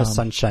 Little Miss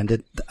Sunshine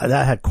that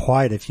had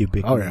quite a few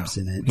big names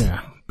in it.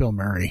 Yeah. Bill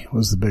Murray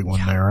was the big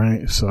one there,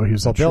 right? So he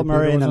was Bill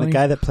Murray, and then the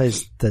guy that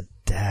plays the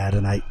dad,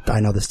 and I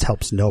know this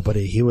helps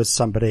nobody. He was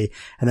somebody,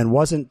 and then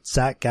wasn't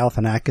Zach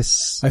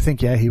Galifianakis? I think,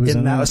 he was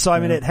in that. So,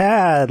 it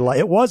had,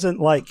 it wasn't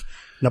like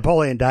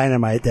Napoleon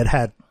Dynamite that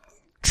had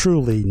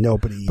truly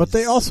nobody. But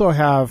they also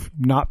have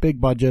not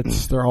big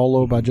budgets. They're all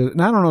low budget.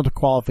 And I don't know what the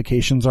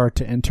qualifications are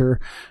to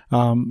enter.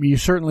 You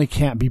certainly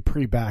can't be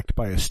pre-backed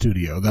by a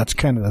studio. That's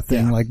kind of the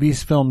thing. Yeah.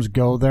 These films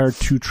go there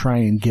to try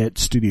and get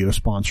studio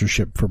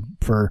sponsorship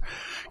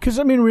cause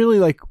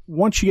really,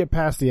 once you get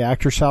past the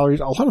actor salaries,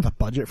 a lot of the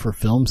budget for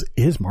films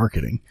is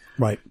marketing.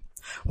 Right.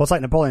 Well, it's like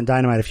Napoleon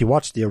Dynamite. If you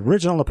watch the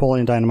original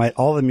Napoleon Dynamite,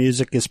 all the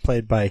music is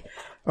played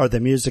the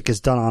music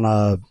is done on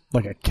a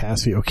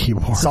Casio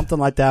keyboard. Something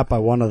like that by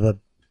one of the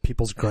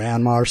people's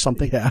grandma or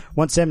something. Yeah.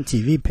 Once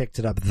MTV picked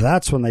it up,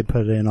 that's when they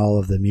put in all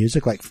of the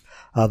music,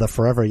 the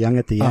Forever Young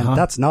at the end.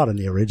 That's not in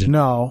the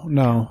original.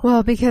 No.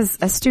 Well, because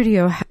a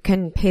studio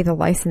can pay the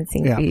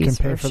licensing fees.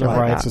 Can pay for the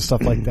rights and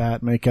stuff like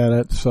that, make at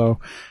it. So,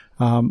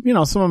 some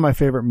of my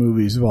favorite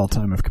movies of all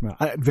time have come out.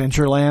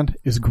 Adventureland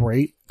is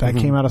great. That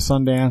came out of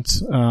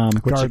Sundance.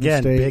 Which Garden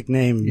again, State. big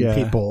name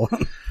people.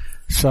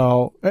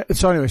 So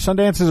anyway,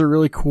 Sundance is a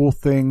really cool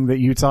thing that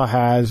Utah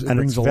has. It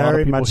brings a lot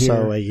of people much here.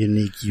 so a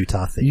unique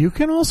Utah thing. You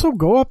can also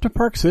go up to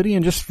Park City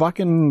and just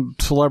fucking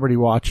celebrity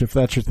watch if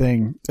that's your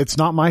thing. It's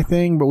not my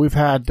thing, but we've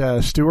had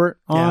Stuart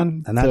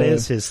on. And that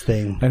is his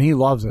thing. And he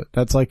loves it.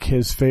 That's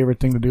his favorite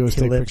thing to do is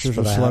take pictures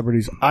of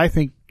celebrities. I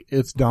think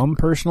it's dumb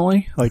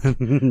personally. I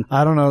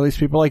don't know these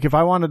people. If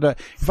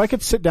I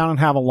could sit down and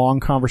have a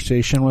long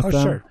conversation with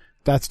them, sure.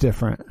 That's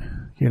different.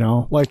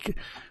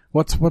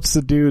 What's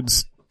the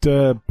dude's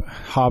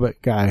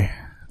Hobbit guy?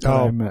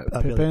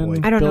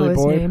 Pippin? I don't know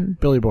his name.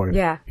 Billy Boyd.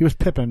 Yeah. He was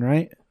Pippin,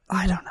 right?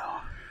 I don't know.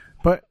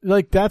 But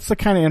that's the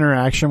kind of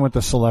interaction with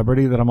the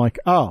celebrity that I'm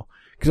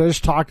because I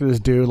just talked to this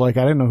dude, I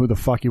didn't know who the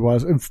fuck he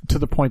was, and to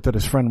the point that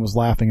his friend was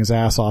laughing his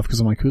ass off because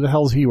I'm like, who the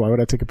hell is he? Why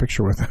would I take a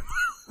picture with him?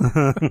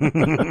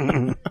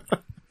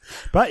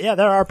 But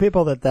there are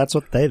people that's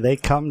what they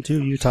come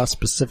to Utah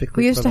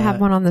specifically. We used to have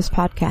one on this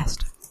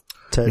podcast.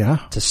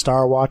 To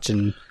Star Watch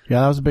and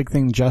that was a big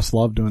thing. Jess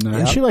loved doing that. Yep.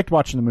 And she liked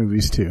watching the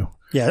movies too.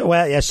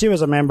 She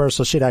was a member,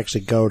 so she'd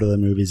actually go to the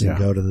movies and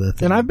go to the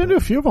thing. And I've been to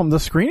a few of them. The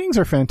screenings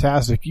are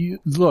fantastic.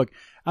 Look,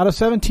 out of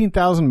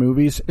 17,000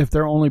 movies, if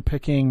they're only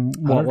picking,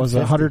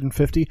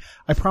 150,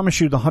 I promise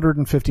you the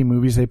 150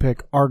 movies they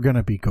pick are going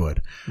to be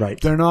good. Right.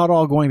 They're not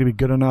all going to be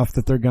good enough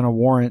that they're going to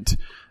warrant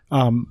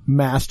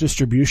mass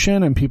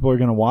distribution and people are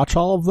going to watch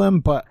all of them,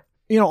 but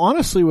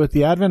honestly, with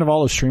the advent of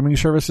all the streaming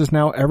services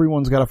now,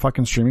 everyone's got a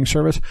fucking streaming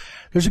service.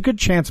 There's a good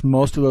chance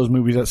most of those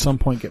movies at some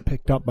point get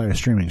picked up by a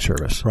streaming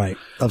service. Right.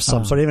 Of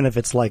some sort, even if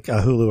it's like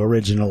a Hulu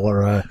original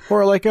or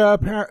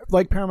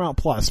like Paramount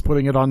Plus,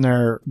 putting it on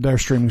their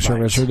streaming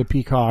service, or the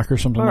Peacock or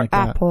something like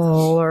that.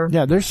 Apple or...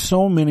 Yeah, there's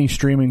so many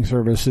streaming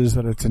services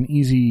that it's an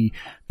easy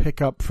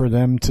pickup for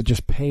them to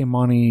just pay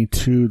money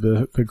to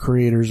the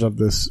creators of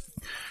this,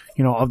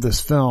 of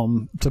this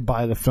film to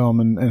buy the film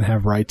and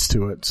have rights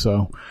to it.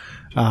 So,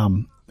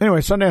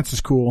 anyway, Sundance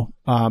is cool.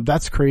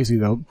 That's crazy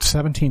though.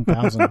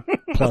 17,000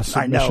 plus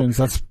submissions.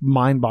 That's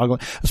mind boggling,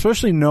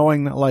 especially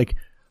knowing that like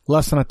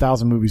less than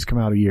 1,000 movies come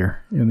out a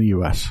year in the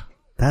U.S.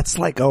 That's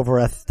like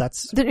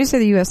Didn't you say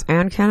the U.S.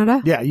 and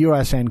Canada? Yeah,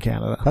 U.S. and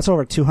Canada. That's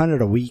over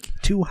 200 a week.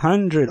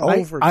 200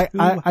 over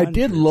 200. I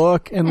did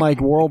look, and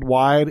like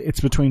worldwide, it's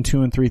between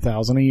 2,000 and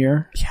 3,000 a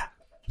year. Yeah.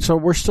 So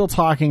we're still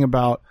talking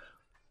about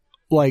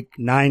like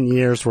 9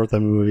 years worth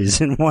of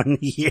movies in 1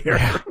 year.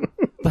 Yeah.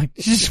 Like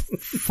just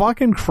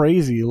fucking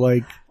crazy.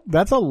 Like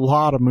that's a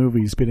lot of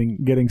movies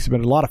getting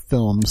submitted. A lot of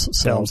films.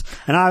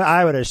 And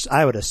I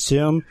would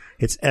assume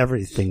it's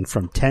everything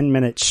from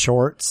 10-minute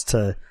shorts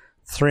to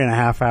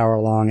 3.5 hour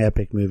long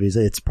epic movies.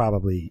 It's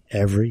probably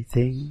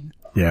everything.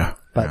 Yeah.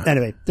 But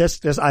anyway, this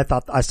I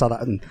saw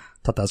that and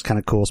thought that was kind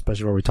of cool,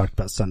 especially where we talked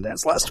about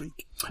Sundance last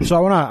week. So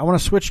I want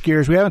to switch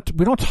gears. We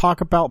don't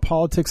talk about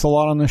politics a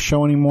lot on this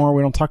show anymore.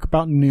 We don't talk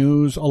about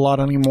news a lot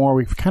anymore.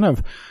 We've kind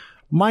of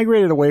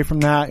migrated away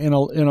from that in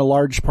a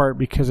large part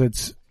because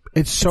it's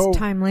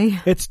timely.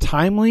 It's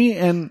timely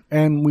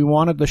and we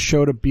wanted the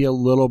show to be a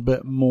little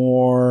bit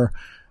more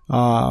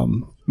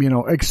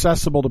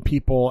accessible to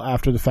people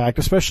after the fact,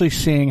 especially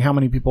seeing how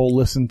many people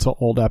listen to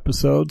old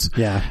episodes.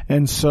 Yeah.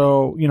 And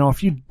so,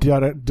 if you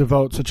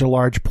devote such a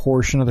large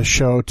portion of the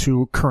show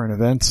to current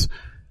events,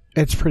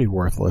 it's pretty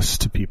worthless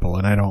to people.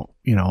 And I don't,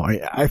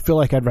 I feel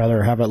like I'd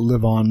rather have it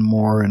live on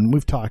more, and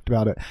we've talked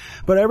about it.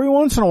 But every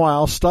once in a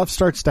while, stuff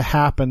starts to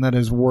happen that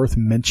is worth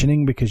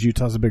mentioning because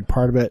Utah's a big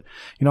part of it.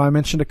 I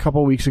mentioned a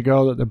couple of weeks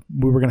ago that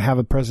we were going to have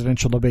a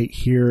presidential debate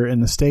here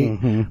in the state,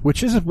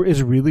 which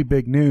is really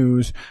big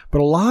news, but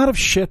a lot of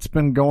shit's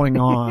been going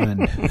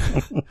on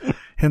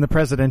in the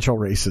presidential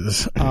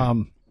races.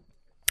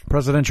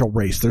 Presidential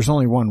race. There's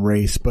only one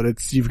race, but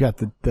you've got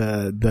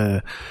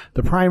the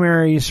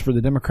primaries for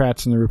the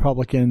Democrats and the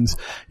Republicans.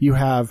 You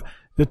have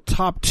the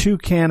top two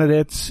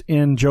candidates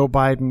in Joe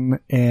Biden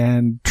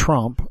and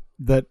Trump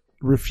that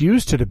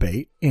refuse to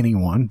debate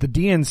anyone. The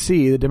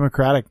DNC, the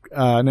Democratic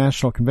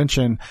National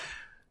Convention,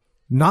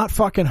 not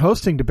fucking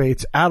hosting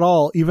debates at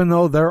all, even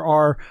though there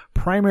are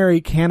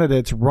primary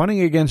candidates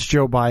running against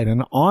Joe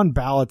Biden on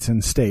ballots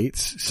in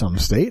some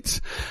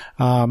states.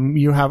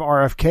 You have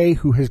RFK,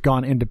 who has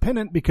gone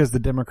independent because the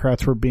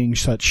Democrats were being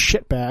such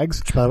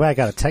shitbags. By the way, I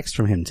got a text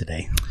from him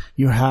today.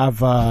 You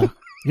have,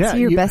 yeah. So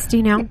you're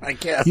bestie now? I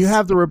guess. You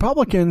have the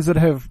Republicans that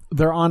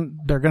they're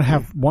going to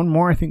have one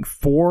more, I think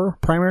 4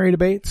 primary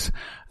debates.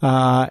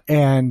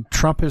 And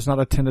Trump has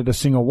not attended a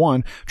single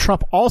one.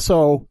 Trump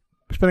also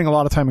spending a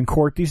lot of time in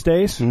court these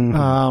days.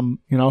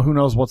 Mm-hmm. Who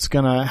knows what's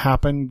going to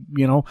happen,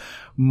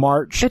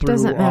 March it through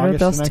doesn't matter. August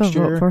They'll of next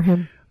still year. vote for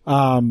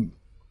him.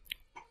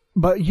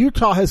 But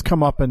Utah has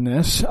come up in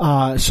this. So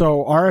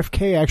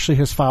RFK actually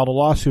has filed a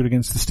lawsuit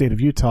against the state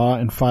of Utah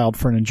and filed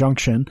for an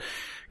injunction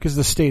because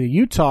the state of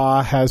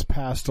Utah has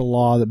passed a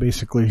law that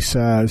basically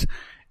says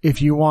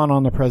if you want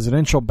on the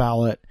presidential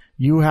ballot,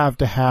 you have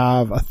to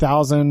have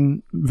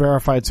 1,000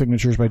 verified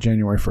signatures by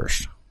January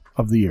 1st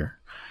of the year,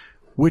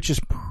 which is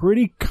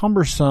pretty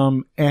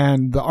cumbersome.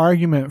 And the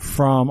argument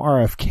from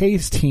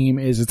RFK's team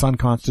is it's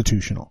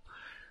unconstitutional.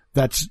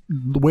 That's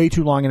way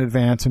too long in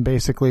advance. And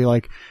basically,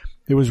 like,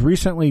 it was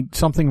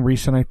something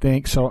recent, I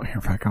think. So,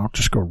 in fact, I'll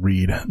just go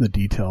read the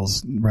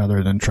details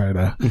rather than try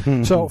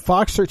to. So,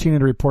 Fox 13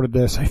 had reported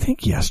this, I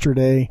think,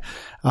 yesterday.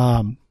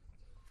 But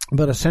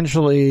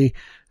essentially,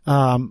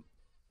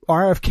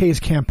 RFK's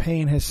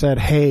campaign has said,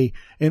 hey,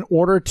 in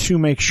order to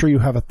make sure you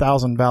have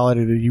 1,000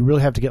 validated, you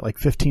really have to get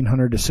like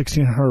 1,500 to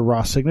 1,600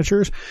 raw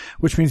signatures,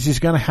 which means he's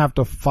going to have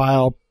to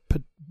file,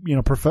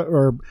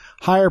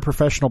 hire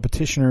professional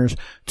petitioners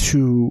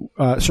to,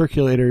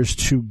 circulators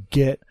to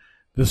get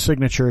the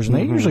signatures. And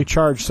they usually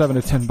charge $7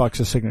 to $10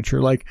 a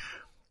signature. Like,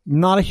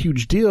 not a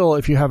huge deal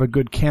if you have a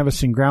good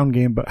canvassing ground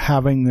game, but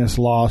having this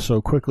law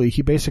so quickly,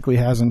 he basically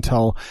has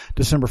until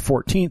December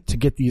 14th to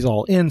get these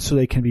all in so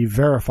they can be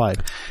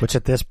verified. Which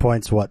at this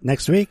point's what,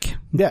 next week?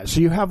 Yeah, so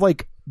you have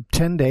like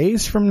 10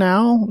 days from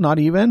now, not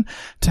even,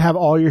 to have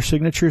all your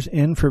signatures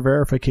in for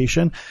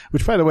verification,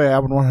 which, by the way, I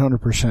would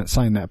 100%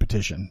 sign that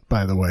petition,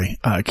 by the way,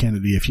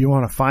 Kennedy. If you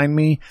want to find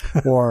me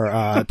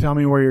or tell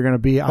me where you're going to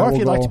be, or if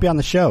you'd like to be on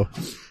the show.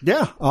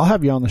 Yeah, I'll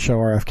have you on the show,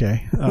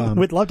 RFK.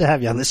 We'd love to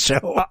have you on this show.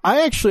 So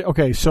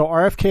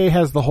RFK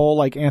has the whole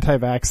like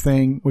anti-vax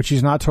thing, which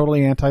he's not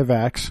totally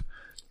anti-vax.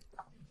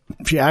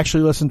 If you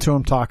actually listen to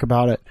him talk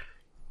about it,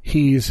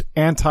 he's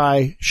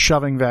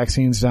anti-shoving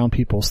vaccines down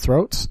people's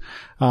throats,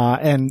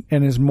 and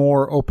is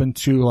more open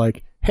to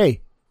like,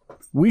 hey,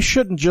 we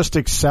shouldn't just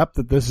accept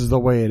that this is the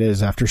way it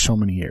is after so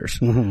many years.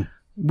 Mm-hmm.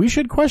 we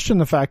should question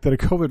the fact that a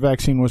COVID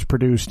vaccine was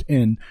produced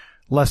in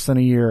less than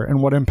a year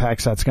and what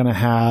impacts that's going to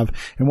have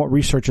and what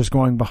research is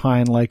going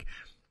behind. Like,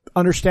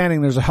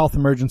 understanding there's a health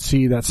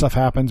emergency, that stuff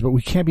happens, but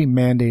we can't be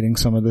mandating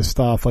some of this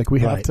stuff. Like,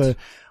 we have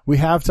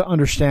to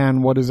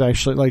understand what is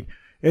actually, like,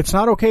 it's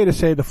not okay to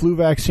say the flu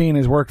vaccine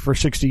has worked for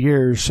 60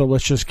 years, so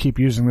let's just keep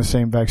using the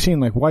same vaccine.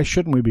 Like, why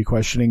shouldn't we be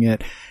questioning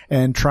it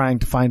and trying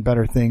to find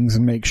better things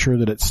and make sure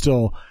that it's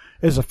still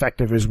as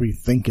effective as we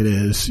think it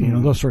is? You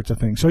know, those sorts of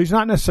things. So he's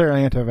not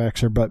necessarily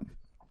anti-vaxxer, but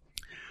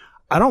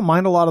I don't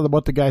mind a lot of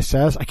what the guy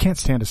says. I can't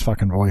stand his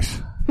fucking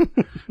voice.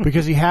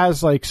 Because he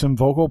has like some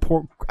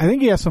I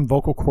think he has some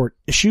vocal cord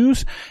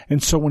issues.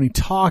 And so when he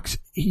talks,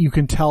 you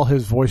can tell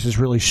his voice is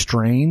really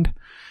strained.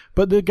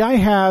 But the guy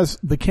has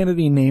the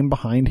Kennedy name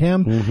behind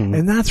him. Mm-hmm.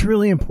 And that's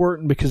really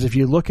important because if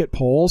you look at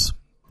polls,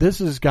 this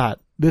has got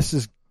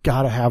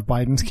to have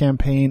Biden's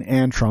campaign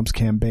and Trump's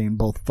campaign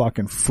both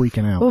fucking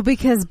freaking out. Well,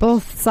 because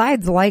both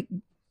sides like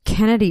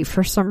Kennedy.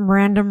 For some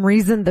random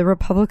reason, the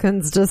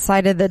Republicans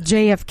decided that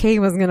JFK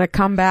was going to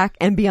come back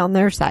and be on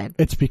their side.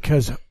 It's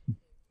because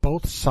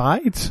both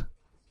sides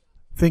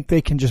think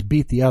they can just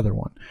beat the other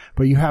one.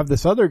 But you have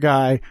this other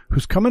guy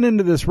who's coming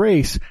into this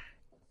race,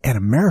 and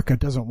America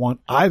doesn't want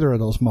either of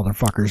those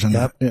motherfuckers in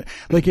that.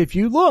 Like, if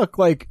you look,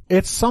 like,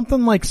 it's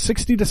something like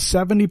 60 to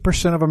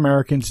 70% of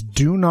Americans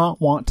do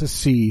not want to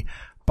see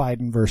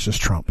Biden versus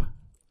Trump.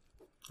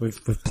 We've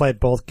played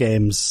both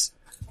games.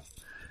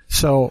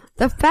 So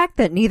the fact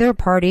that neither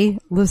party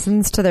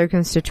listens to their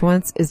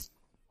constituents is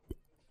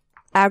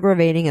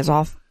aggravating as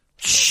all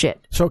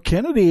shit. So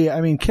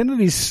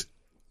Kennedy's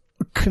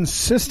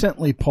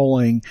consistently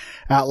polling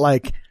at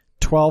like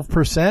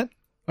 12%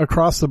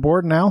 across the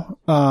board now,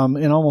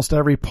 in almost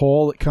every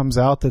poll that comes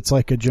out that's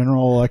like a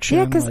general election.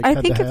 Yeah, because I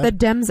think if the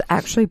Dems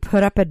actually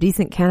put up a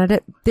decent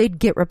candidate, they'd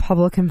get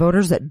Republican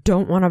voters that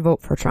don't want to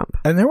vote for Trump.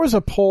 And there was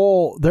a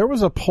poll,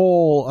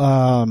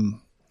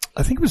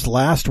 I think it was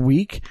last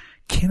week,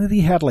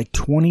 Kennedy had like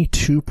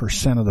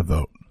 22% of the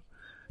vote.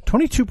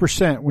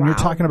 22% when you're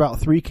talking about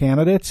three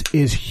candidates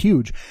is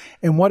huge.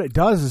 And what it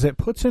does is it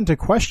puts into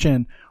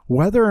question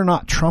whether or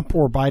not Trump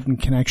or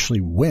Biden can actually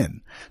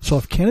win. So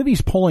if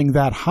Kennedy's polling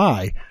that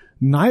high,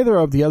 neither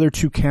of the other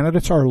two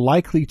candidates are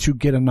likely to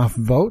get enough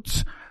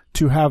votes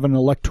to have an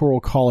electoral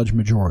college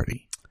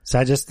majority. So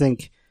I just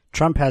think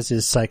Trump has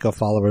his psycho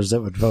followers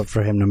that would vote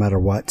for him no matter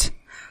what.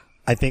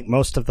 I think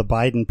most of the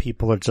Biden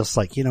people are just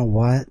like, you know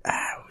what?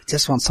 We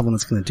just want someone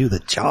that's going to do the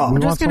job. We're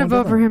just going to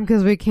vote for him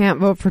because we can't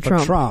vote for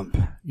Trump.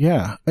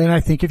 Yeah. And I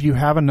think if you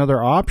have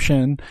another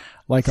option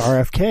like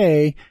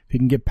RFK, if he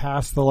can get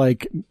past the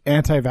like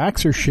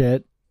anti-vaxxer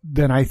shit,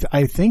 then I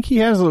think he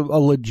has a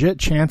legit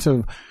chance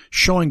of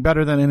showing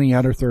better than any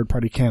other third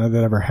party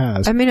candidate ever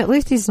has. I mean, at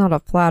least he's not a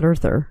flat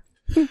earther.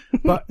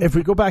 But if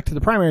we go back to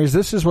the primaries,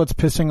 this is what's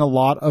pissing a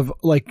lot of,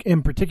 like,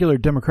 in particular,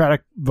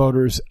 Democratic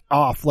voters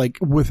off, like,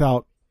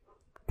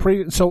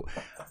 so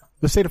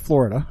the state of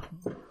Florida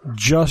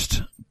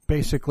just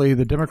basically,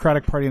 the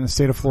Democratic Party in the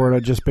state of Florida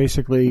just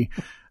basically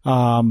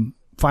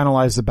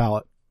finalized the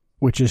ballot,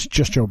 which is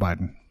just Joe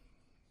Biden.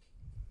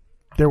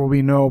 There will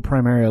be no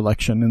primary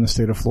election in the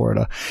state of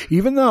Florida,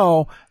 even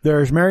though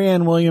there's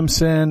Marianne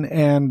Williamson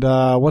and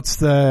what's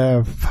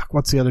the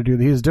other dude?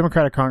 He's a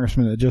Democratic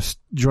congressman that just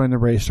joined the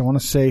race. I want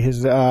to say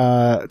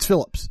it's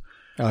Phillips.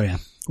 Oh yeah,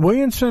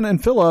 Williamson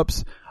and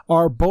Phillips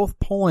are both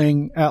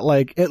polling at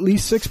like at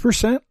least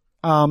 6%.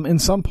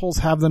 And some polls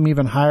have them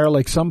even higher,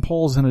 like some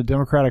polls in a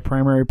Democratic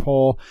primary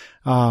poll.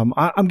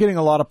 I'm getting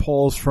a lot of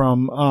polls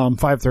from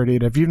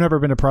 538. If you've never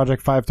been to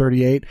Project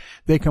 538,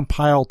 they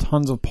compile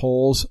tons of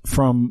polls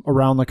from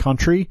around the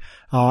country,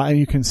 and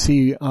you can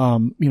see,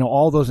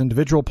 all those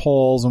individual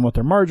polls and what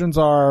their margins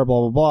are,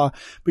 blah, blah, blah.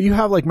 But you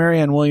have like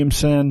Marianne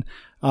Williamson,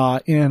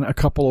 in a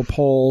couple of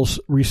polls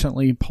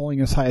recently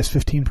polling as high as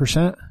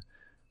 15%.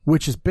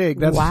 Which is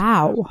big.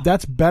 Wow.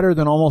 That's better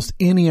than almost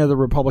any of the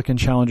Republican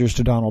challengers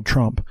to Donald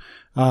Trump.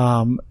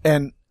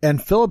 And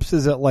Phillips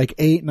is at like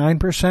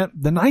 8-9%.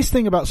 The nice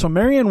thing so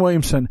Marianne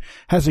Williamson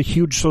has a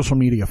huge social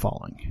media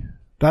following.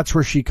 That's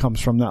where she comes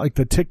from. That, like,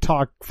 the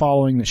TikTok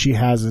following that she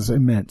has is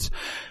immense.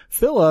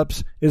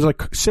 Phillips is a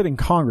sitting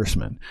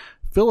congressman.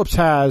 Phillips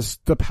has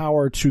the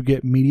power to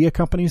get media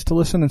companies to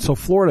listen. And so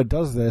Florida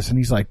does this, and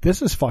he's like,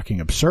 this is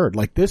fucking absurd.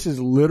 Like, this is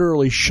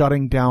literally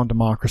shutting down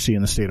democracy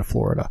in the state of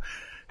Florida.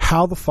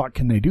 How the fuck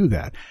can they do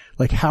that?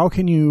 Like, how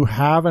can you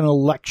have an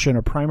election,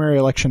 a primary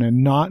election,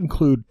 and not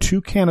include two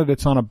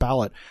candidates on a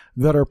ballot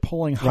that are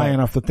polling high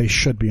enough that they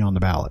should be on the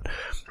ballot?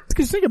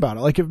 Because think about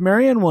it. Like, if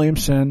Marianne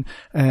Williamson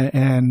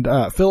and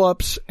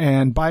Phillips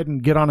and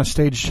Biden get on a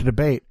stage to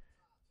debate,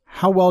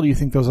 how well do you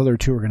think those other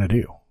two are going to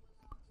do?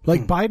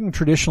 Like, Biden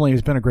traditionally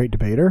has been a great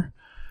debater,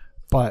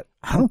 but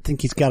I don't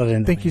think he's got it in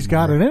him. I think he's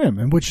got it in him,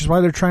 and which is why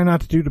they're trying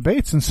not to do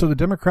debates. And so the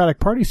Democratic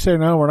Party say,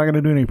 no, we're not going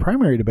to do any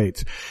primary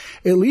debates.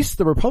 At least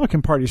the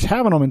Republican Party's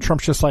having them, and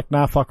Trump's just like,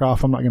 nah, fuck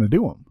off, I'm not going to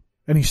do them.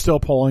 And he's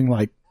still polling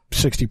like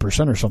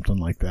 60% or something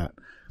like that.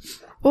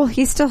 Well,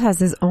 he still has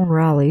his own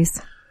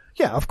rallies.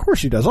 Yeah, of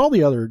course he does. All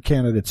the other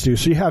candidates do.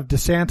 So you have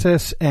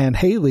DeSantis and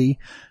Haley.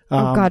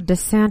 Oh God,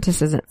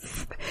 DeSantis isn't.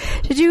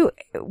 Did you,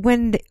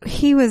 when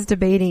he was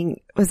debating,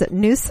 was it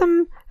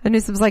Newsom? And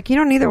Newsom's like,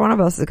 neither one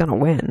of us is going to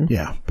win.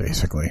 Yeah,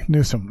 basically.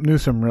 Newsom,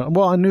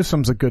 and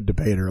Newsom's a good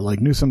debater. Like,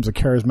 Newsom's a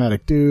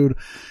charismatic dude.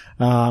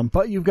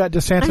 But you've got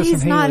DeSantis and Haley.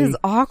 He's not as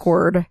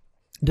awkward.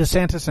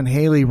 DeSantis and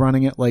Haley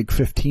running at like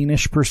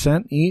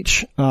 15-ish%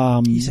 each,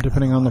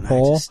 depending on the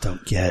poll. I just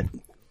don't get,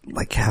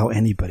 like, how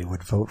anybody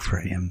would vote for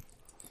him.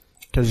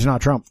 Because he's not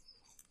Trump.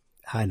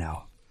 I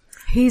know.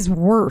 He's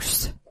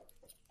worse.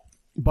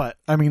 But,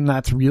 I mean,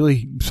 that's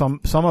really,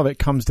 some of it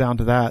comes down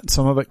to that.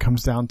 Some of it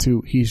comes down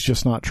to he's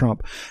just not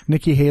Trump.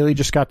 Nikki Haley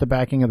just got the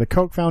backing of the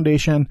Koch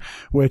Foundation,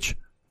 which,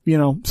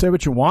 say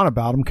what you want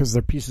about them because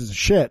they're pieces of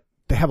shit.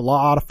 They have a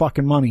lot of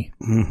fucking money.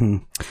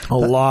 Mm-hmm. A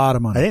lot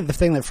of money. I think the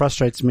thing that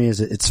frustrates me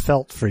is it's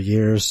felt for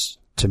years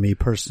to me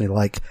personally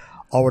like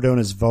all we're doing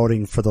is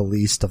voting for the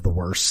least of the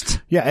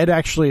worst. Yeah, it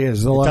actually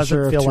is. The it lesser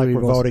doesn't feel of two like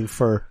evils. we're voting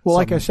for. Well,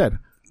 like I said,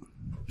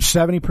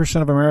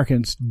 70% of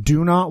Americans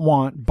do not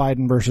want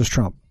Biden versus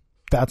Trump.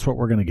 That's what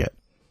we're going to get.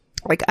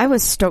 Like, I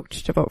was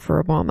stoked to vote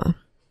for Obama.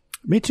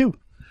 Me too.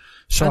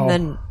 So, and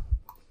then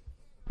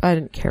I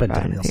didn't care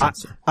about anything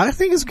else. I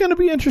think it's going to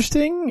be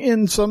interesting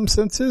in some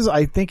senses.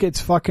 I think it's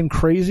fucking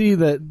crazy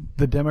that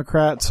the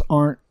Democrats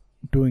aren't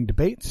doing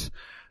debates,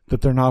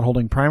 that they're not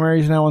holding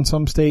primaries now in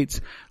some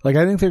states. Like,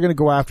 I think they're going to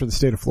go after the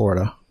state of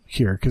Florida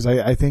here because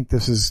I think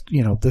this is,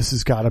 this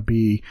has got to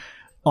be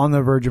on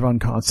the verge of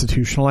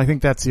unconstitutional. I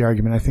think that's the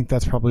argument. I think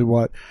that's probably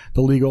what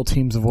the legal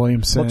teams of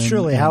Williamson. Well,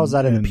 surely, how is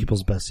that in the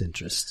people's best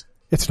interest?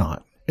 It's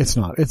not. It's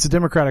not. It's the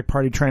Democratic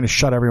Party trying to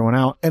shut everyone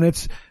out, and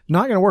it's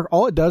not going to work.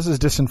 All it does is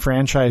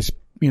disenfranchise,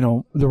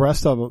 the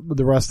rest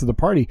of the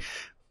party.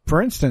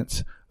 For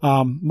instance,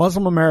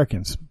 Muslim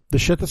Americans, the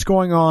shit that's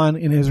going on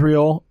in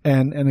Israel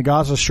and the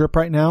Gaza Strip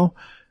right now,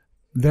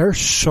 they're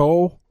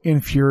so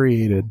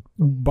infuriated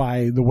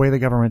by the way the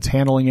government's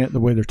handling it, the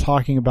way they're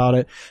talking about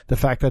it, the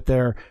fact that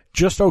they're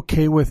just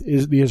okay with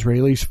the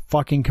Israelis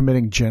fucking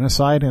committing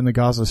genocide in the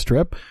Gaza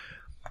Strip,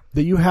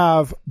 that you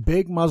have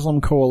big Muslim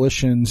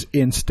coalitions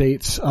in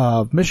states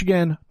of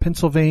Michigan,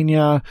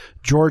 Pennsylvania,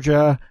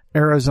 Georgia,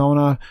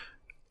 Arizona,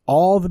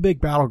 all the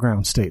big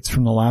battleground states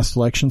from the last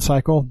election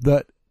cycle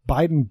that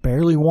Biden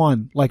barely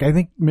won. Like, I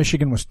think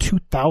Michigan was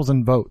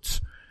 2,000 votes.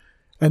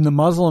 And the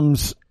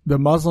Muslims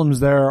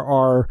there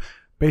are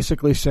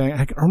basically saying,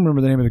 I don't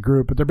remember the name of the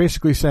group, but they're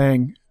basically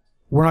saying,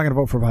 we're not going to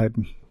vote for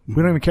Biden. We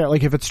don't even care.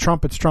 Like, if it's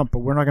Trump, it's Trump, but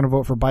we're not going to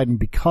vote for Biden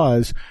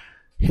because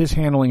his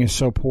handling is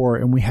so poor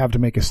and we have to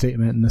make a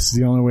statement, and this is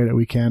the only way that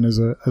we can as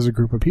a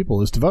group of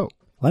people is to vote.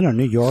 Well, I know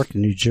New York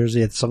and New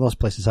Jersey, some of those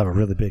places have a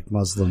really big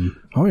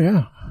Muslim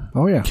community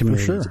for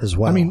sure. As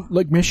well. I mean,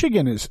 like,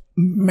 Michigan is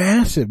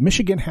massive.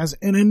 Michigan has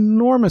an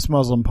enormous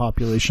Muslim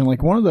population,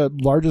 like one of the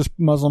largest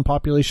Muslim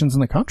populations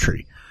in the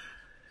country.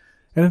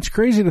 And it's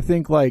crazy to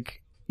think,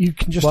 like, you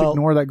can just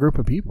ignore that group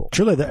of people.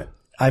 Truly,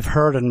 I've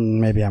heard,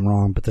 and maybe I'm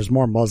wrong, but there's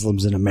more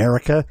Muslims in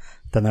America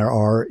than there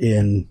are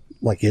in,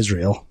 like,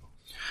 Israel.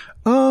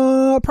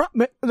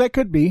 That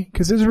could be,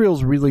 because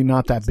Israel's really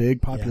not that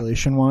big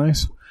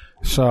population-wise.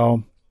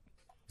 So,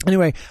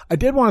 anyway, I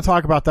did want to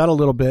talk about that a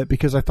little bit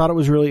because I thought it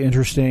was really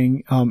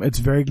interesting. It's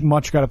very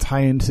much got to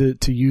tie into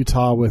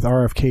Utah with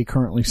RFK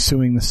currently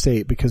suing the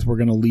state because we're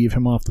going to leave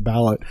him off the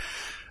ballot.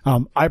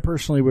 I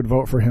personally would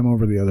vote for him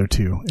over the other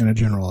two in a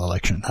general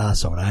election.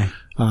 So would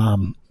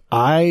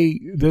I.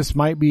 This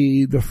might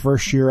be the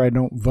first year I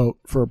don't vote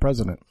for a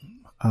president,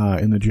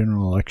 in the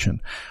general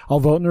election. I'll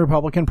vote in the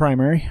Republican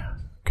primary,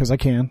 cause I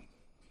can.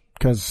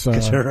 Cause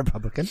you're a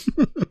Republican.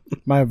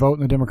 My vote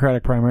in the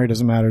Democratic primary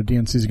doesn't matter.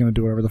 DNC is going to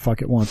do whatever the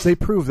fuck it wants. They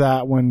proved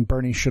that when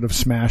Bernie should have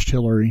smashed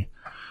Hillary.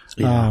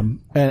 Yeah.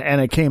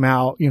 And it came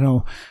out,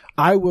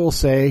 I will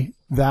say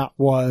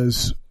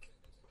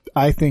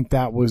I think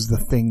that was the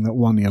thing that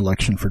won the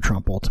election for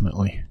Trump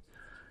ultimately.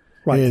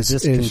 Right.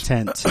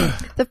 Discontent.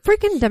 The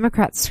freaking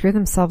Democrats screw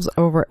themselves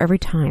over every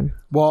time.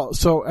 Well,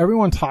 so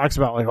everyone talks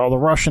about like, the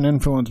Russian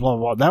influence, blah,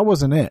 blah, blah. That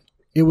wasn't it.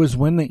 It was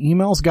when the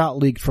emails got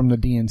leaked from the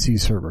DNC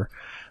server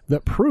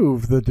that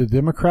proved that the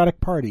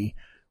Democratic Party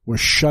was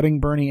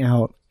shutting Bernie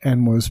out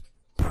and was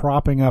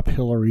propping up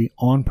Hillary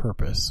on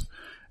purpose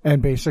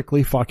and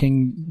basically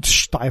fucking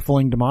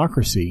stifling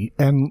democracy.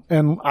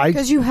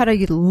 Because you had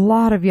a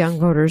lot of young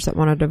voters that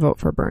wanted to vote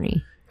for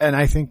Bernie. And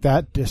I think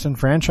that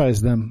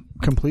disenfranchised them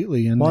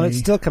completely. And it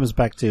still comes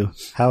back to,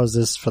 how is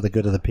this for the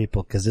good of the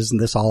people? Because isn't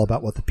this all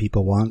about what the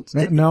people want?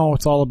 No,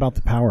 it's all about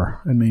the power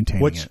and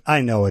maintaining it. Which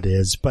I know it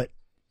is, but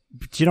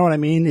do you know what I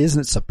mean?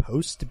 Isn't it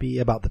supposed to be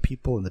about the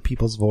people and the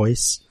people's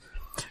voice?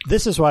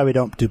 This is why we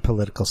don't do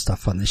political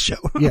stuff on this show.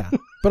 Yeah.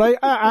 But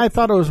I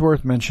thought it was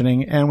worth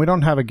mentioning, and we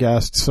don't have a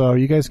guest, so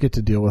you guys get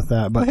to deal with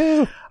that.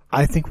 But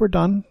I think we're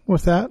done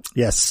with that.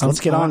 Yes. Let's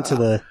get on to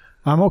the...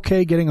 I'm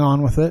okay getting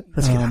on with it.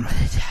 Let's get on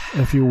with it.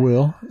 If you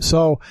will.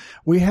 So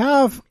we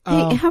have...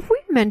 hey, have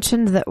we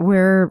mentioned that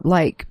we're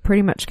like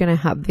pretty much going to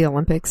have the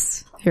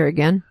Olympics here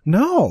again?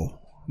 No,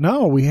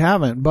 we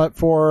haven't. But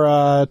for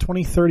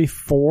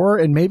 2034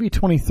 and maybe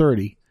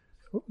 2030,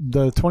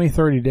 The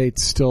 2030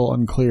 date's still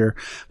unclear,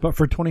 but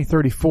for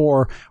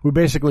 2034, we've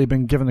basically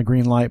been given the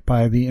green light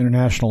by the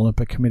International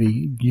Olympic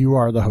Committee. You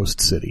are the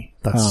host city.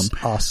 That's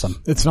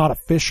awesome. It's not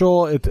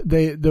official.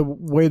 The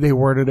way they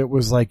worded it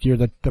was like you're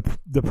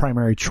the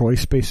primary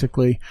choice,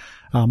 basically.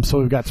 So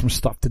we've got some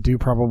stuff to do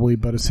probably,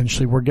 but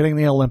essentially we're getting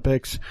the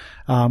Olympics.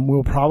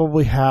 We'll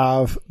probably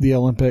have the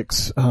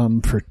Olympics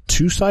for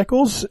 2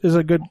 cycles is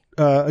a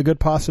good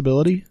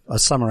possibility. A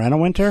summer and a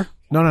winter?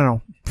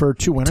 No. For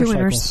 2 winter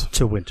cycles.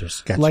 2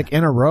 winters. Gotcha. Like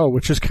in a row,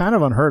 which is kind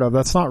of unheard of.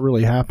 That's not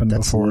really happened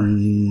before.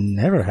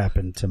 Never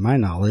happened to my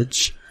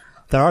knowledge.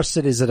 There are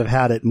cities that have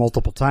had it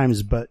multiple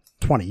times, but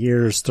 20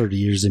 years, 30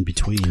 years in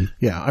between.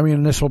 Yeah. I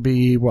mean, this will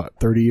be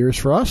 30 years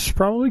for us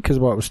probably? Cause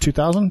it was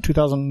 2000,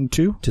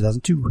 2002?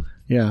 2002.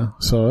 Yeah.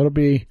 So it'll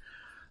be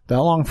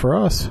that long for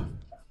us.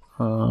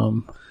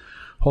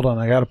 Hold on,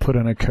 I gotta put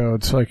in a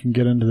code so I can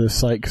get into this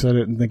site because I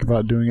didn't think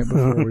about doing it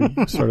before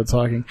we started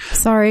talking.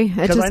 Sorry,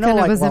 it just kind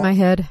of was in my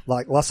head.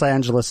 Like Los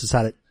Angeles has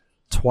had it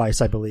twice,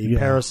 I believe. Yeah.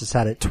 Paris has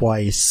had it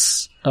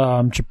twice.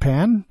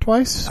 Japan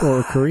twice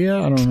or Korea?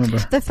 I don't remember.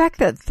 The fact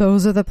that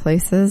those are the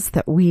places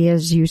that we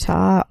as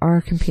Utah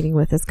are competing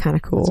with is kind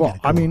of cool. Well,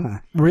 I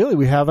mean, really,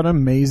 we have an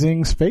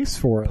amazing space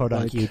for it.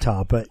 Podunk,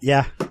 Utah, but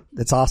yeah,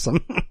 it's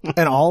awesome.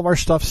 And all of our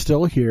stuff's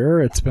still here.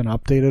 It's been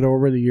updated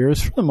over the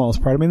years for the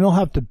most part. I mean, they'll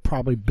have to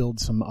probably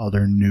build some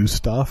other new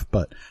stuff,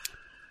 but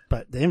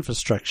the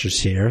infrastructure's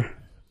here.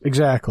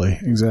 Exactly.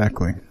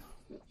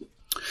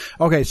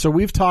 Okay, so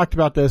we've talked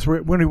about this.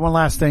 We're going to do one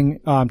last thing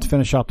to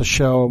finish out the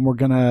show,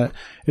 and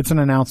it's an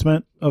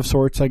announcement of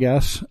sorts, I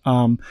guess.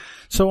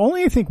 So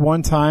only I think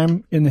one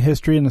time in the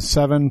history in the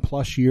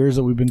 7+ years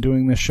that we've been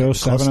doing this show,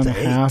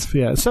 7.5.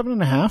 Yeah,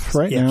 7.5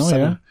 right now,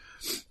 7.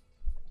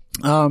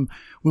 Yeah.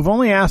 We've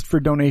only asked for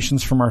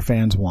donations from our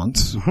fans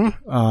once.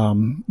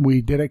 Mm-hmm.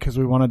 We did it because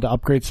we wanted to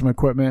upgrade some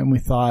equipment, and we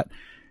thought,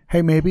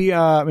 hey, maybe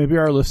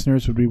our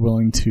listeners would be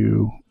willing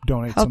to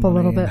donate some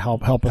money and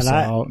help us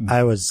out.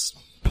 I was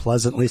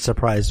pleasantly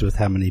surprised with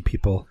how many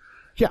people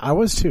I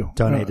was too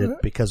donated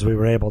because we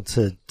were able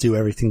to do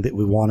everything that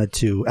we wanted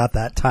to at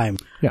that time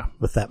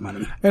with that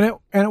money. And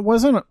it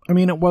wasn't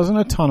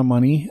a ton of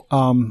money,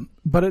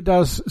 but it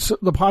does. So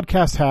the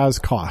podcast has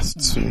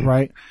costs,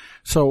 right?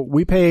 So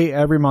we pay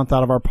every month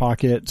out of our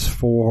pockets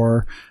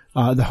for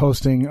the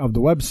hosting of the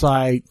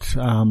website,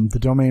 the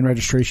domain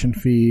registration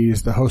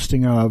fees, the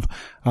hosting of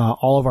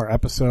all of our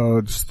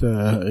episodes, the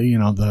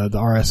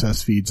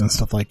RSS feeds and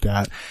stuff like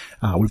that.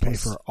 We pay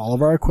for all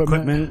of our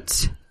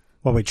equipment.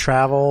 When we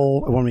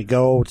travel, when we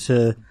go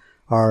to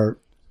our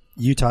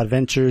Utah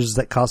adventures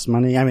that cost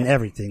money. I mean,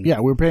 everything. Yeah,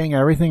 we're paying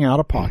everything out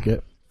of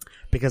pocket.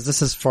 Because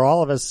this is, for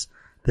all of us,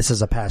 this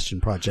is a passion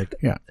project.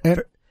 Yeah.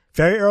 And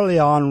very early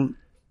on,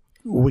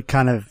 we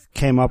kind of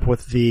came up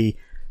with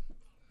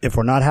if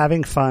we're not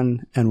having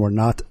fun and we're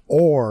not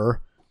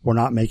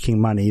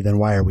making money, then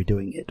why are we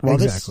doing it? Well,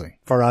 exactly.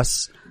 For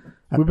us,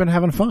 we've been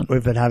having fun.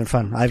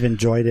 I've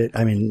enjoyed it.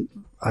 I mean,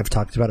 I've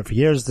talked about it for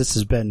years. This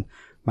has been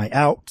my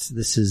out.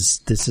 This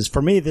is for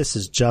me, this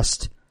is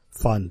just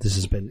fun. This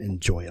has been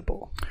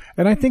enjoyable.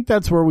 And I think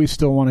that's where we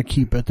still want to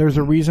keep it. There's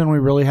a reason we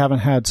really haven't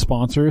had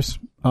sponsors.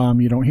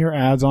 You don't hear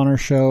ads on our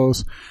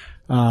shows.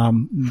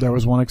 There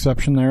was one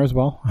exception there as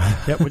well.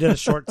 Yep, we did a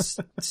short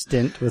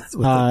stint with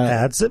the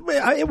ads. It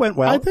went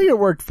well. I think it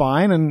worked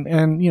fine, and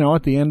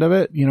at the end of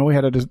it, we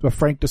had a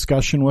frank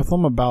discussion with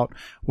them about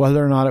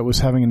whether or not it was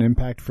having an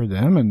impact for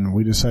them, and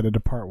we decided to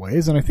part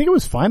ways. And I think it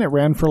was fine. It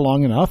ran for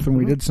long enough, and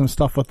we did some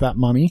stuff with that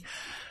money.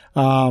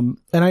 And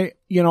I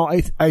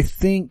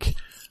think,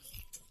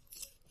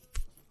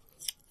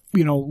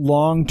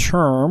 long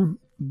term,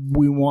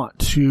 we want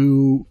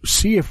to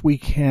see if we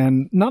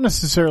can not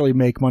necessarily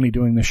make money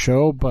doing the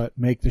show, but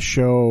make the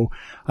show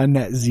a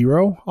net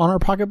zero on our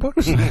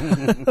pocketbooks.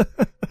 And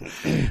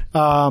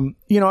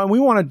we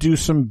want to do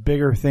some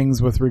bigger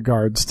things with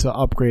regards to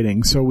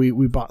upgrading. So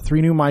we bought 3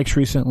 new mics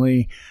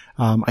recently.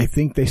 I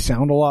think they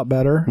sound a lot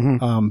better.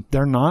 Mm-hmm.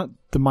 They're not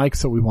the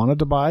mics that we wanted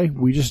to buy.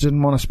 We just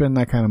didn't want to spend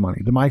that kind of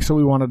money. The mics that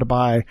we wanted to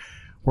buy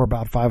were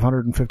about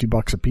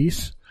 $550 a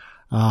piece.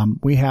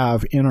 We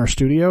have in our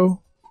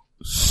studio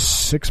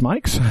 6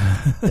 mics.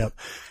 Yep.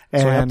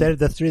 So we updated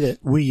the 3 that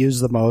we use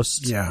the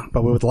most. Yeah.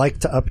 But we would like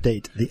to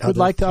update the other. We'd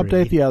like to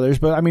update the others,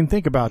 but I mean,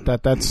 think about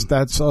that.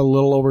 That's a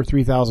little over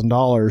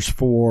 $3,000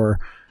 for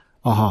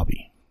a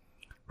hobby.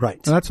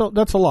 Right. And that's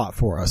a lot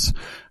for us.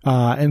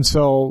 And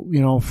so,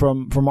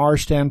 from our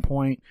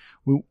standpoint,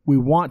 we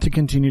want to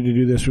continue to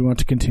do this. We want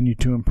to continue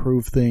to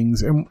improve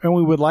things, and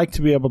we would like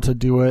to be able to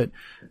do it,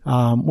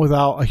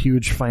 without a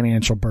huge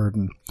financial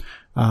burden.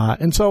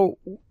 And so,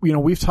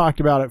 we've talked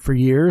about it for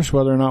years,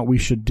 whether or not we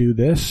should do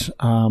this.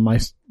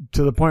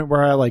 To the point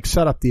where I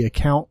set up the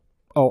account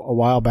a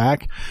while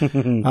back.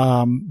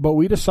 But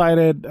we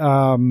decided,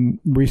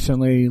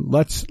 recently,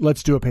 let's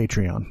do a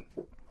Patreon.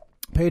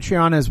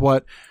 Patreon is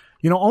what,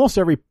 almost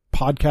every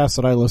podcast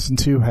that I listen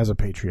to has a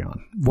Patreon,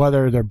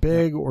 whether they're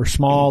big or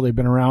small. They've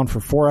been around for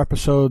 4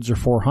 episodes or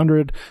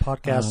 400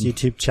 podcasts,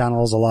 YouTube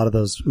channels.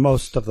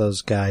 Most of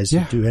those guys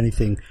do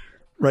anything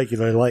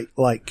regular,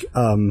 like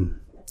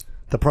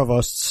the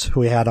provosts who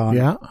we had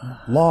on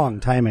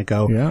long time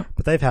ago. Yeah.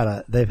 But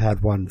they've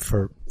had one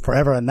for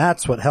forever, and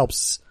that's what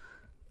helps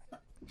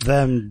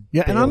them be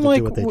and able unlike, to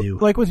do what they do.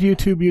 Like with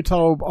YouTube,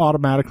 Utah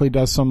automatically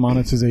does some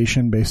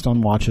monetization based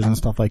on watches and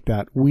stuff like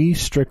that. We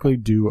strictly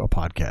do a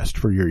podcast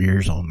for your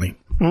ears only.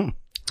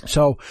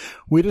 So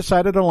we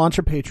decided to launch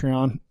a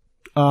Patreon.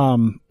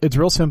 It's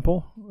real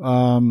simple.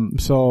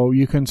 So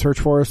you can search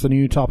for us, the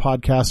New Utah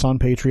Podcast, on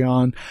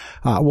Patreon.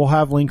 We'll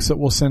have links that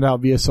we'll send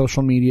out via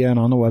social media and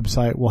on the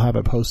website. We'll have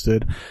it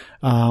posted.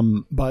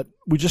 But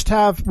we just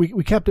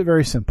we kept it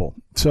very simple.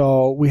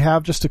 So we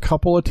have just a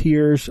couple of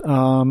tiers,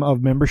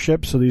 of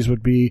membership. So these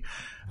would be,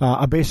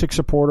 a basic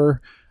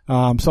supporter. So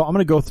I'm going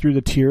to go through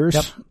the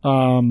tiers,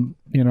 and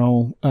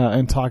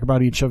talk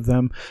about each of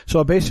them. So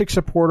a basic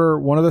supporter,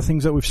 one of the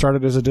things that we've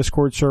started is a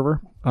Discord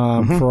server,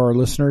 for our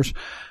listeners.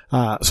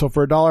 So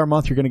for $1 a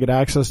month, you're going to get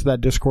access to that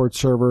Discord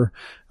server,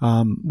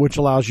 which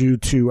allows you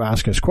to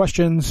ask us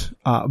questions,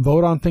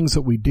 vote on things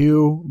that we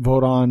do,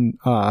 vote on,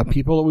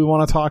 people that we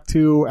want to talk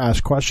to,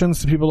 ask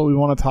questions to people that we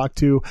want to talk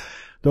to,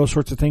 those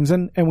sorts of things.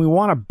 And we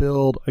want to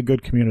build a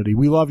good community.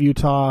 We love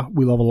Utah.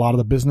 We love a lot of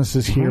the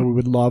businesses here. We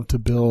would love to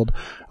build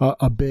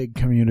a big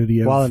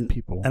community of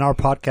people. And our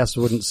podcast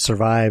wouldn't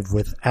survive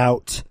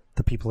without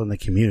the people in the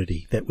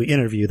community that we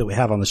interview, that we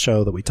have on the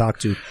show, that we talk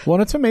to. Well,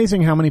 and it's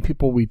amazing how many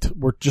people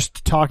we're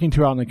just talking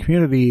to out in the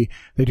community.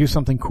 They do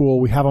something cool.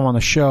 We have them on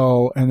the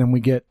show, and then we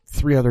get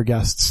 3 other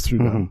guests through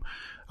them.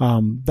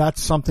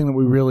 That's something that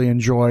we really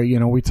enjoy.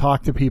 We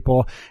talk to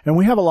people, and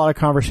we have a lot of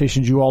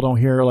conversations you all don't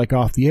hear, like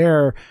off the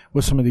air,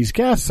 with some of these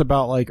guests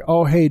about like,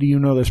 oh, hey, do you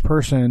know this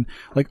person?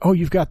 Like, oh,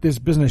 you've got this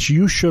business.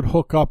 You should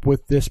hook up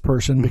with this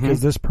person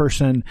because this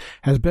person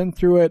has been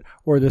through it,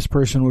 or this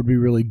person would be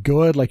really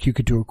good. Like, you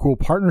could do a cool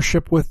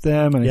partnership with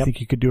them, and I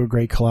think you could do a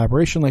great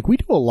collaboration. Like, we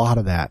do a lot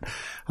of that.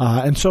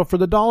 And so for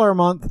the $1 a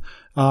month,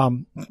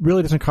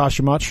 really doesn't cost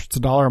you much. It's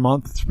 $1 a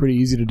month. It's pretty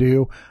easy to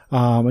do.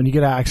 And you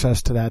get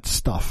access to that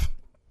stuff.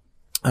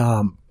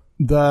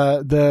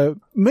 The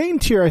main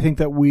tier, I think,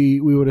 that we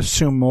would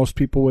assume most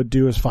people would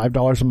do is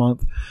 $5 a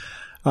month.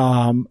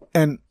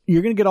 And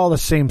you're going to get all the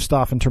same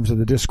stuff in terms of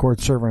the Discord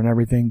server and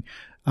everything.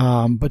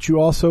 But you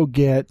also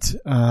get,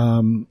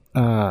 a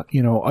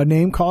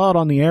name call out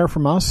on the air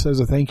from us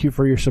as a thank you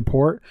for your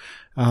support.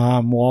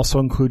 We'll also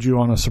include you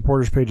on a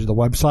supporters page of the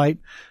website.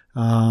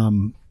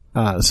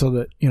 So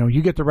that,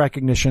 you get the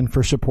recognition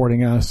for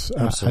supporting us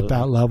at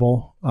that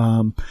level.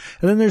 And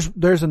then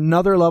there's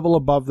another level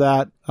above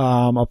that,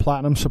 a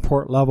platinum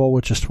support level,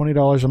 which is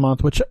 $20 a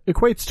month, which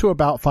equates to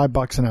about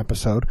 $5 an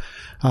episode.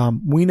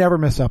 We never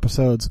miss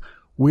episodes.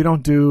 We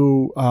don't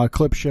do,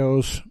 clip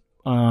shows.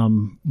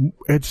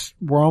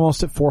 We're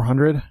almost at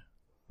 400.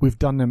 We've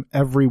done them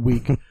every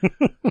week,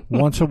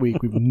 once a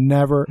week. We've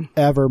never,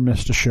 ever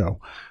missed a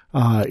show,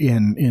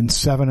 in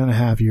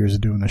 7.5 years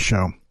of doing the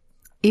show.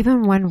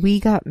 Even when we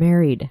got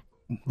married.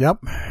 Yep.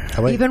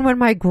 Even when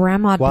my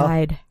grandma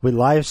died. We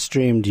live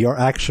streamed your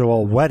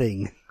actual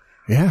wedding.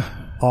 Yeah.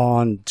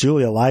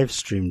 Julia live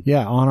streamed.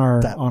 Yeah, on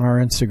our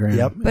Instagram.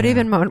 Yep. But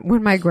even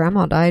when my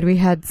grandma died, we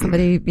had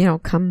somebody,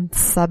 come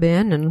sub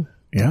in and.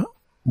 Yeah.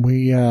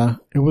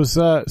 It was,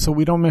 so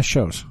we don't miss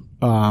shows.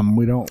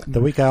 We don't.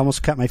 The week I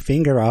almost cut my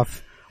finger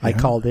off, I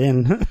called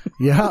in.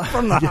 Yeah.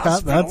 From the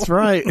hospital. That's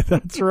right.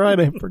 That's right.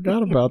 I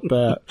forgot about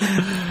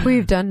that.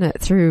 We've done it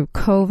through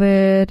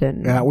COVID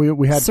and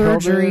we had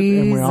surgeries,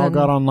 COVID, and we all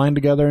got online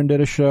together and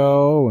did a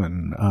show,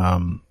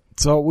 and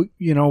so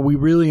we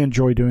really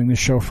enjoy doing this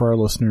show for our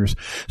listeners.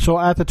 So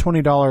at the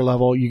 $20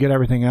 level, you get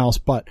everything else,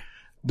 but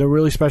the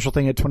really special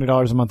thing at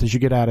 $20 a month is you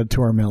get added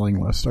to our mailing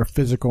list, our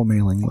physical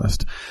mailing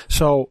list.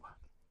 So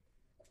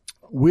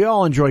we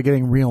all enjoy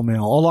getting real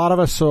mail. A lot of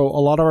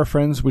our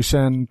friends, we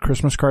send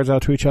Christmas cards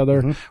out to each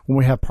other. When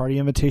we have party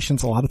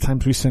invitations, a lot of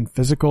times we send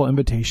physical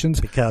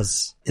invitations.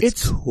 Because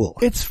it's cool.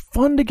 It's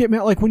fun to get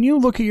mail. Like, when you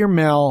look at your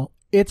mail,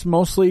 it's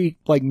mostly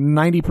like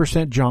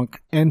 90%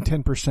 junk and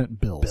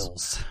 10%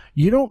 bills.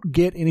 You don't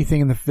get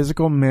anything in the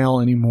physical mail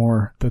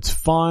anymore that's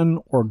fun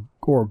or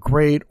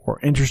great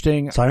or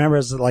interesting. So I remember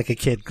as like a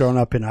kid growing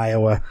up in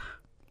Iowa,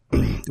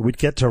 we'd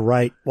get to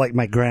write like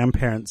my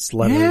grandparents'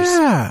 letters.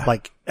 Yeah.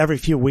 Like every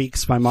few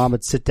weeks, my mom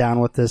would sit down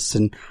with us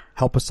and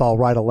help us all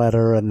write a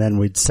letter, and then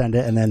we'd send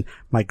it, and then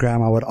my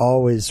grandma would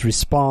always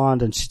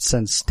respond, and she'd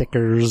send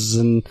stickers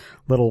and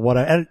little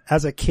whatever. And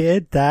as a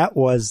kid, that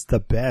was the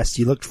best.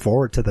 You looked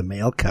forward to the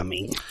mail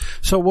coming.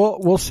 So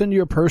we'll send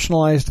you a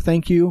personalized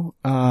thank you,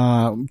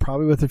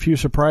 probably with a few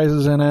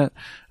surprises in it.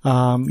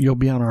 You'll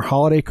be on our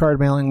holiday card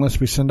mailing list.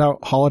 We send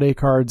out holiday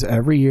cards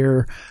every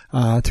year,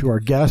 to our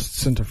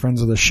guests and to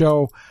friends of the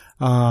show.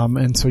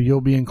 And so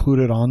you'll be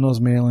included on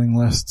those mailing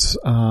lists.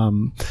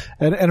 And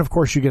of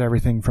course you get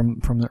everything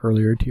from the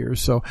earlier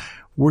tiers. So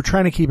we're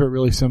trying to keep it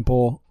really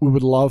simple. We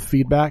would love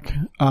feedback,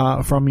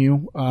 from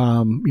you.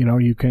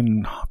 You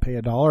can pay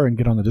 $1 and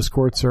get on the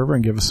Discord server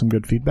and give us some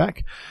good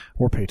feedback,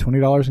 or pay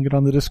 $20 and get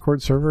on the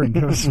Discord server and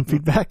give us some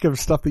feedback of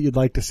stuff that you'd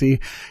like to see.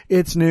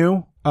 It's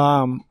new.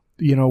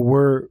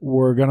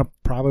 we're going to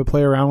probably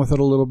play around with it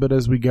a little bit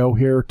as we go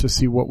here to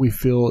see what we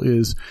feel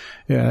is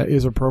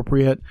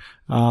appropriate.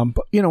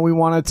 But we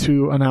wanted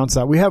to announce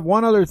that we have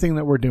one other thing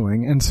that we're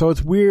doing. And so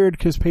it's weird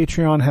because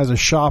Patreon has a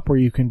shop where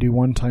you can do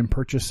one-time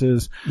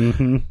purchases.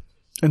 Mm-hmm.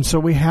 And so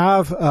we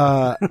have,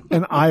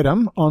 an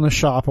item on the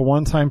shop, a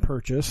one-time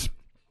purchase.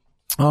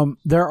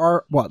 There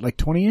are like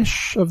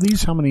 20-ish of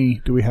these? How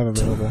many do we have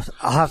available?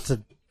 I'll have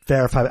to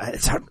verify.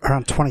 It's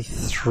around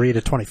 23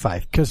 to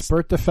 25. Because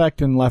Birth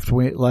Defect and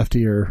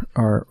Lefty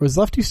are was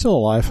Lefty still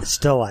alive?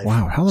 Still alive.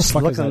 Wow, how the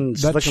fuck looking,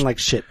 is that? Looking like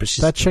shit, but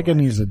she's that still chicken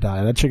alive. needs to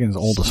die. That chicken's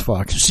old as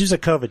fuck. She's a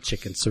COVID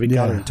chicken, so we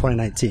got her in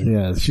 2019.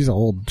 Yeah, she's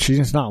old.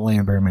 She's not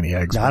laying very many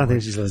eggs. No, I don't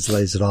think she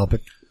lays at all,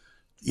 but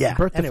yeah.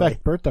 Birth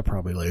Defect, Bertha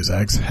probably lays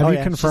eggs. Have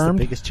you confirmed?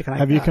 She's the biggest chicken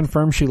Have you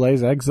confirmed she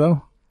lays eggs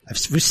though?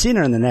 We've seen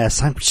her in the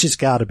nest. She's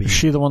got to be. Is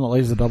she the one that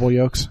lays the double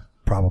yolks?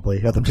 Probably.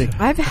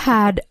 I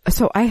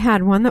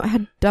had one that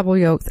had double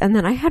yolks, and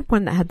then I had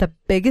one that had the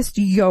biggest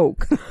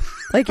yolk.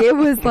 Like it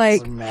was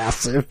like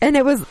massive, and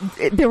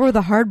there were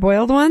the hard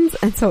boiled ones,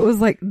 and so it was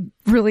like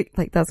really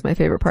like that's my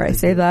favorite part. I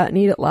save that and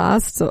eat it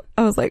last. So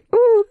I was like,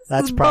 ooh,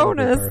 that's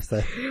probably bonus.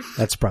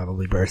 That's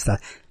probably Bertha.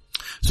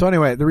 So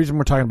anyway, the reason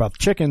we're talking about the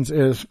chickens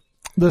is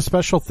the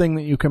special thing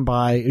that you can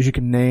buy is you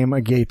can name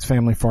a Gates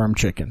Family Farm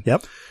chicken.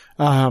 Yep.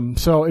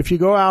 So if you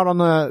go out on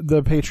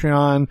the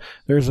Patreon,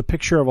 there's a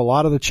picture of a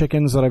lot of the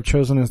chickens that I've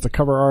chosen as the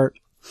cover art.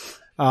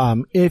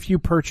 If you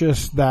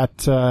purchase that,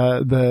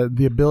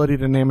 the ability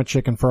to name a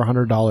chicken for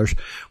 $100,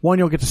 one,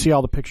 you'll get to see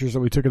all the pictures that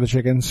we took of the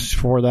chickens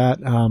for that.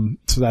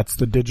 So that's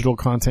the digital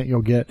content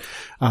you'll get.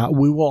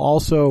 We will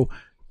also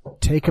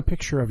take a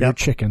picture of your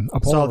chicken.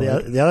 So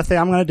the other thing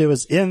I'm going to do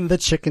is in the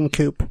chicken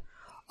coop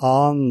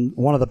on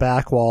one of the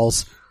back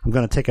walls, I'm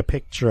going to take a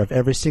picture of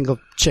every single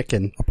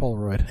chicken. A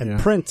Polaroid. And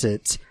print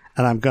it.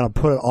 And I'm going to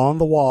put it on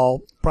the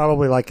wall,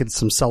 probably like in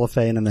some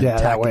cellophane, and then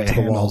tack it to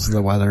the wall. The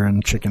weather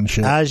and chicken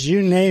shit. As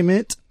you name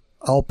it,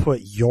 I'll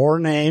put your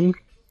name.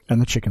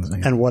 And the chicken's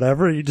name. And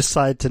whatever you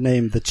decide to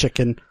name the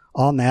chicken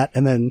on that.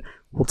 And then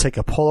we'll take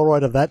a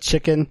Polaroid of that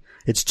chicken.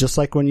 It's just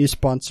like when you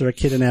sponsor a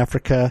kid in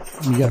Africa.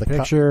 You get a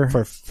picture.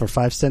 For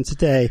 5 cents a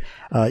day,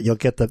 you'll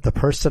get the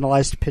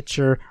personalized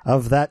picture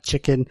of that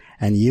chicken,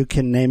 and you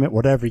can name it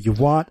whatever you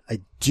want.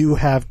 I do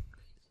have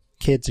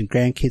kids and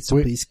grandkids,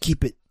 so please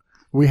keep it.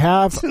 We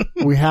have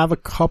a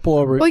couple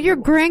of. Well, your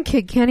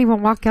grandkid can't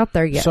even walk out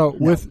there yet. So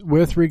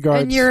with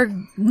regards, and your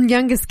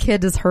youngest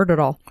kid has heard it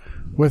all.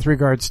 With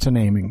regards to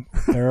naming,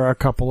 there are a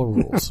couple of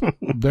rules.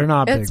 They're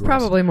not big. It's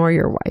probably more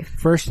your wife.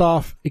 First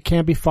off, it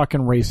can't be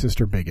fucking racist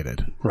or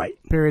bigoted. Right.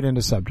 Period. End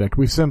of subject.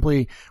 We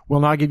simply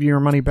will not give you your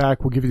money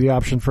back. We'll give you the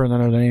option for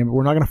another name.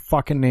 We're not going to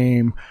fucking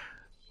name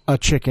a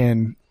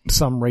chicken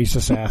some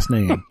racist ass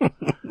name.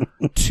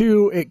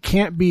 2, it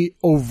can't be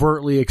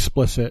overtly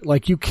explicit.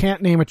 Like, you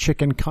can't name a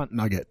chicken Cunt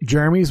Nugget.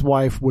 Jeremy's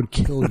wife would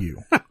kill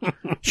you.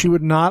 She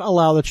would not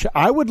allow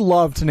I would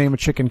love to name a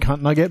chicken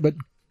Cunt Nugget, but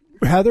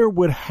Heather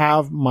would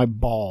have my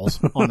balls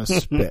on a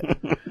spit.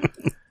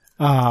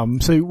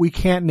 So we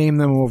can't name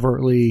them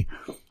overtly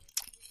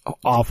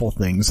awful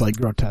things, like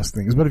grotesque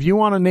things. But if you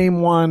want to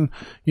name one,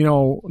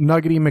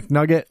 Nuggety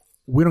McNugget,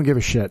 we don't give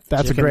a shit.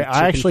 That's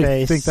I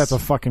actually think that's a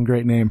fucking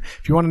great name.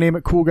 If you want to name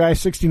it Cool Guy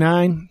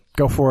 69,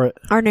 go for it.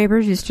 Our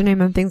neighbors used to name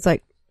them things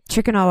like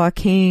Chicken a la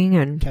King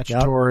and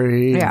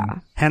Cacciatore. Yeah.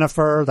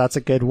 Hennifer, that's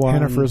a good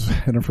one.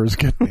 Hennifer's a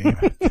good name.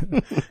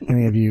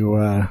 Any of you,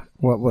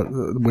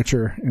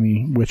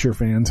 any Witcher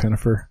fans,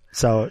 Hennifer?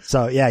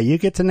 So yeah, you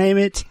get to name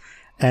it.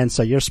 And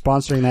so you're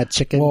sponsoring that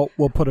chicken. Well,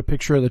 we'll put a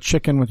picture of the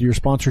chicken with your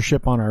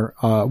sponsorship on our,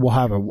 we'll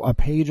have a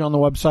page on the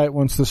website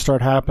once this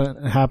start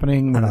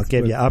happening. And I'll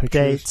give you updates.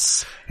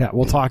 Pictures. Yeah,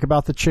 we'll talk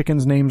about the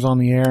chickens' names on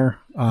the air.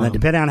 And then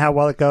depending on how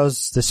well it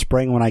goes this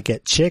spring when I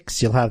get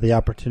chicks, you'll have the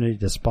opportunity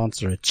to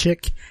sponsor a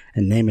chick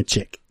and name a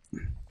chick.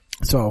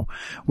 So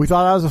we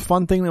thought that was a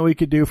fun thing that we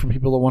could do for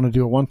people that want to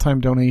do a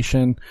one-time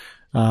donation.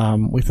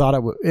 We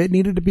thought it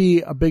needed to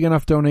be a big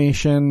enough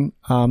donation,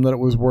 that it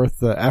was worth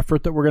the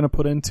effort that we're going to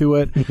put into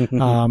it.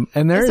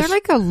 And is there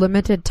like a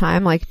limited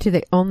time? Like, do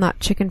they own that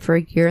chicken for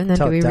a year and then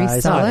do we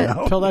resell it?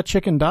 Until that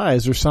chicken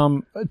dies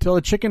until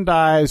the chicken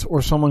dies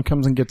or someone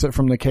comes and gets it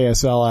from the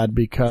KSL ad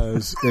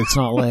because it's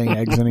not laying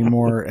eggs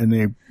anymore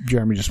and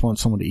Jeremy just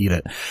wants someone to eat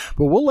it.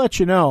 But we'll let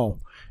you know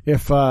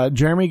if,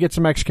 Jeremy gets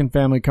a Mexican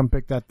family, come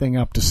pick that thing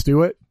up to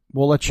stew it.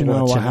 We'll let you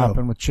know what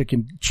happened with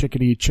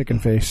Chickity Chicken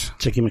Face.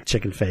 Chicky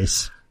McChicken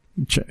Face.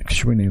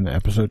 Should we name the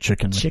episode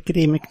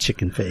Chickity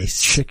McChicken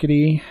Face.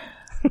 Chickity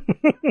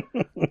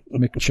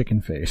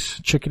McChicken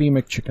Face. Chickity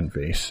McChicken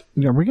Face.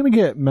 Are we going to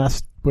get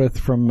messed with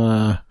from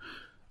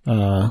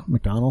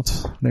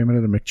McDonald's? Naming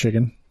it a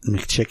McChicken.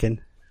 McChicken.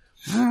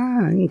 You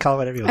can call it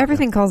whatever you want.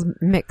 Everything calls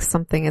Mc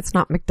something. It's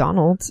not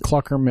McDonald's.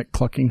 Clucker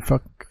McClucking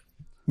fuck.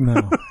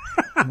 No.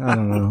 I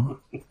don't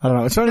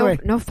know. So anyway.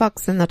 No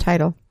fucks in the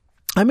title.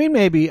 I mean,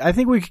 maybe. I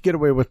think we could get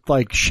away with,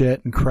 like,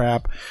 shit and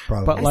crap.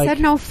 Probably. But, I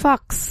said no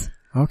fucks.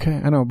 Okay,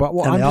 I know. But,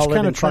 I'm just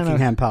kind of trying to...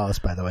 Buckingham Palace,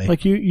 by the way.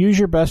 Like, you use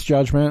your best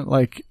judgment.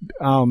 Like,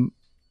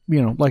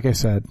 like I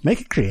said.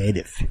 Make it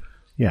creative.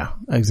 Yeah,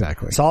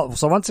 exactly. So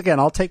once again,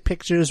 I'll take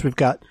pictures. We've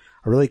got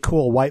a really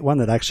cool white one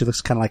that actually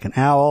looks kind of like an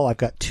owl. I've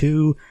got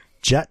 2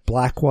 jet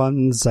black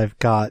ones. I've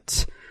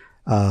got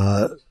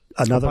another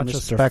bunch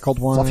of speckled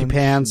ones. Fluffy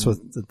Pants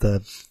with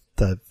the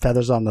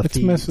feathers on the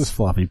feet. It's Mrs.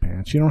 Fluffy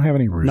Pants. You don't have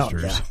any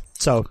roosters.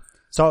 No,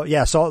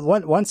 yeah. So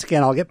once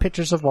again, I'll get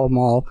pictures of them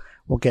all.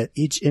 We'll get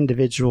each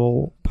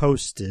individual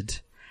posted,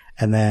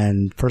 and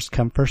then first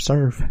come, first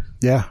serve.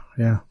 Yeah.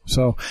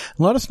 So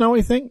let us know what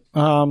you think.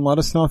 Let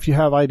us know if you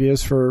have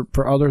ideas for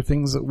other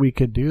things that we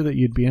could do that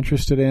you'd be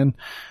interested in.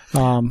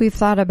 We've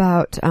thought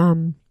about,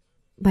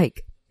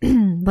 like,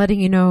 letting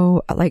you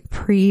know, like,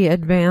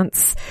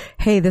 pre-advance,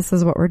 hey, this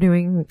is what we're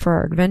doing for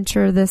our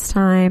adventure this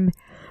time.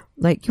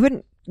 Like, you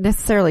wouldn't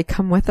necessarily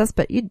come with us,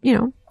 but you'd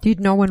know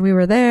when we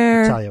were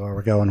there. Tell you where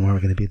we're going and where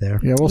we're going to be there.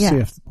 Yeah,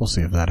 we'll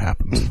see if that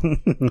happens.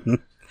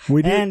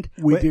 We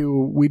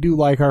do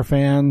like our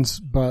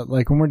fans, but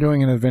like when we're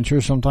doing an adventure,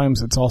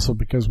 sometimes it's also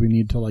because we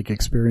need to like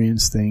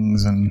experience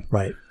things and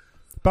right.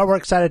 But we're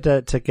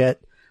excited to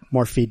get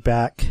more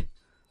feedback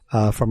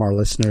from our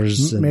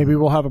listeners. Maybe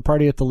we'll have a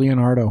party at the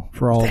Leonardo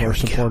for all of our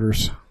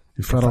supporters.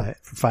 For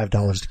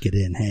 $5 to get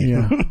in. Hey,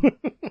 yeah.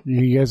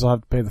 You guys will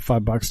have to pay the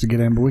 $5 to get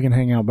in, but we can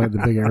hang out by the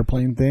big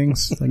airplane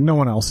things. Like no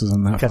one else is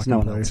in that. Because no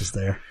one place. else is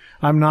there.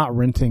 I'm not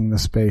renting the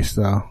space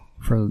though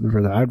for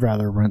that. I'd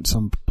rather rent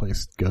some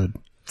place good.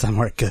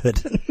 Somewhere good.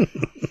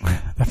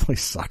 That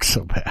place sucks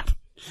so bad.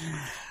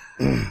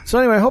 So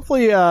anyway,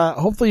 hopefully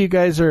you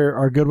guys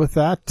are good with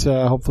that.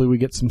 Hopefully we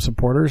get some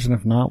supporters, and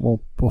if not,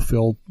 we'll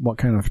feel what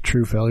kind of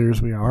true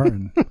failures we are,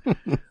 and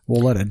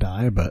we'll let it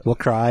die. But we'll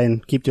cry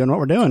and keep doing what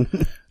we're doing.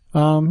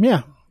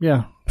 Yeah.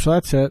 So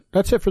that's it.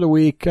 That's it for the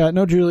week.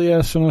 No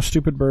Julia, so no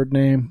stupid bird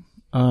name.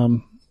 I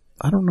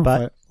don't know if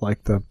I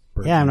like the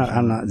bird name.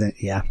 I'm not.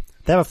 Yeah,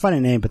 they have a funny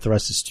name, but the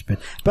rest is stupid.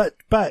 But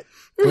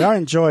we are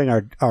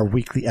enjoying our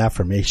weekly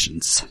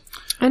affirmations.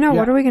 I know. Yeah.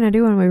 What are we going to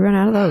do when we run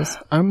out of those?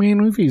 I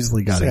mean, we've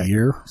easily got a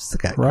year,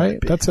 right?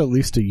 That's at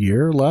least a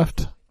year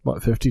left.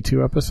 What,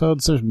 52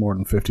 episodes? There's more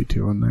than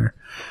 52 in there.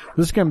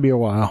 This is going to be a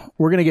while.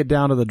 We're going to get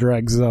down to the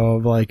dregs, though,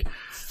 of like,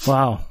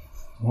 wow,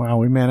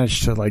 we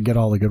managed to like get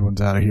all the good ones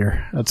out of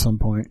here at some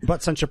point.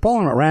 But since you're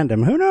pulling at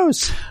random, who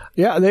knows?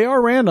 Yeah, they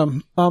are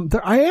random.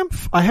 I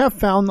have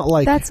found that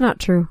like that's not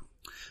true.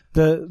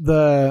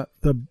 The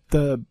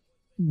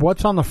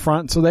what's on the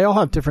front, so they all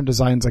have different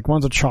designs. Like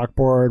one's a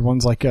chalkboard,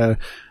 one's like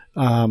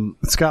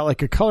it's got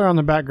like a color on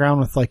the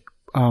background with like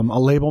a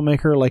label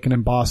maker, like an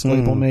embossed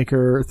label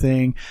maker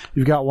thing.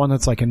 You've got one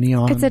that's like a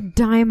neon. It's a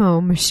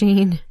Dymo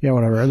machine. Yeah,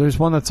 whatever. There's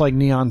one that's like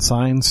neon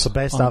signs. So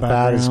based off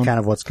that is kind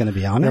of what's going to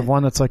be on it. You have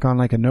one that's like on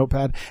like a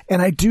notepad.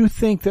 And I do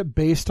think that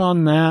based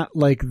on that,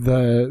 like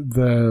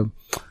the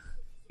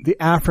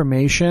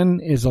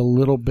affirmation is a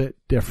little bit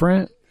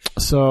different.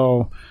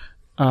 So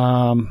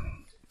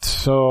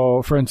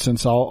for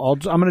instance, I'm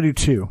going to do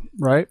 2,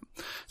 right?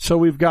 So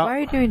we've got. Why are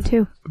you doing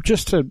 2?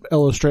 Just to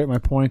illustrate my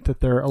point that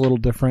they're a little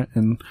different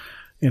in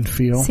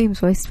feel.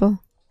 Seems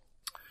wasteful.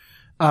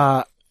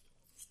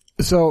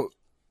 So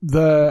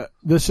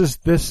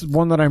this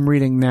one that I'm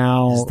reading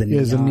now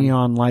is a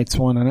neon lights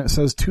one, and it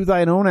says, "To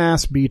thine own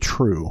ass be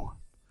true."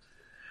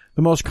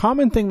 The most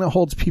common thing that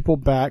holds people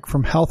back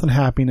from health and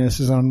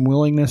happiness is an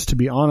unwillingness to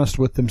be honest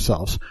with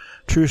themselves.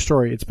 True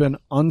story. It's been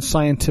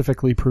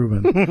unscientifically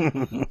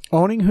proven.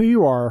 Owning who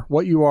you are,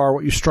 what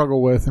you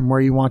struggle with, and where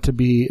you want to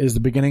be is the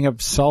beginning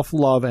of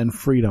self-love and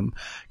freedom.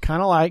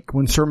 Kind of like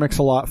when Sir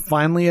Mix-a-Lot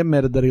finally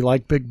admitted that he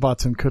liked big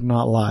butts and could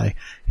not lie.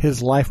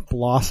 His life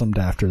blossomed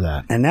after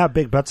that. And now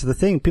big butts are the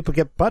thing. People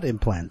get butt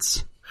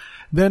implants.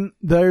 Then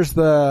there's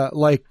the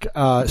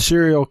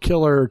serial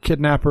killer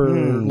kidnapper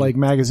like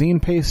magazine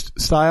paste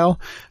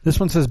style. This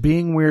one says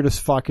being weird as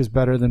fuck is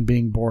better than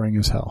being boring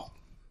as hell.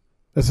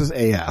 This is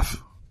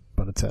AF,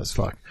 but it says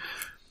fuck.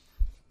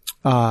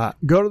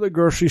 Go to the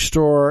grocery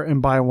store and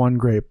buy 1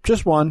 grape.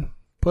 Just 1.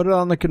 Put it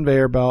on the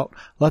conveyor belt.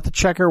 Let the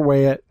checker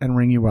weigh it and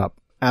ring you up.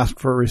 Ask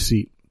for a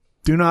receipt.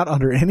 Do not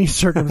under any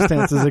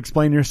circumstances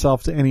explain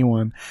yourself to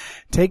anyone.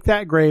 Take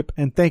that grape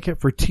and thank it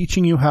for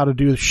teaching you how to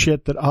do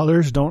shit that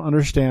others don't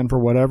understand for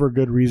whatever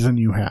good reason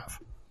you have.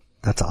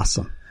 That's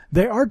awesome.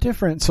 They are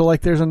different. So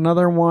like there's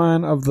another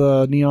one of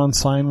the neon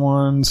sign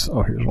ones.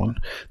 Oh, here's one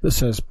that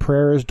says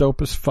prayer is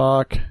dope as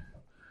fuck.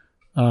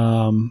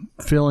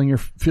 Feel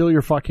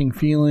your fucking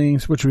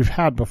feelings, which we've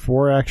had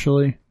before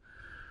actually.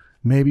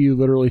 Maybe you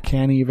literally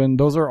can't even.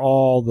 Those are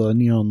all the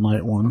neon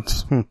light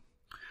ones.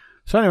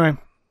 So anyway.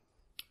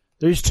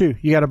 There's 2.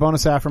 You got a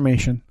bonus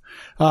affirmation.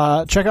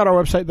 Check out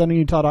our website,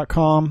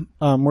 thenewutah.com.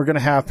 We're going to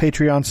have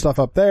Patreon stuff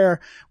up there.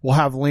 We'll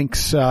have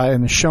links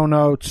in the show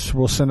notes.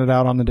 We'll send it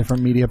out on the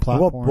different media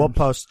platforms. We'll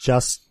post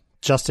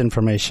just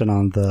information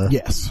on the...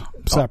 Yes,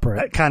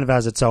 separate. It kind of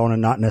as its own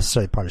and not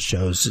necessarily part of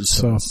shows.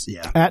 So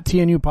yeah. At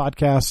TNU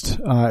Podcast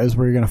is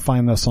where you're going to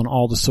find us on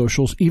all the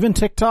socials, even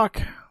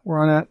TikTok.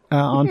 We're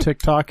on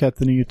TikTok at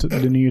the New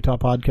Utah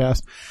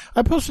Podcast.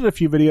 I posted a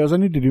few videos. I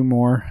need to do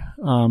more.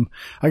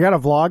 I got a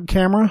vlog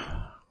camera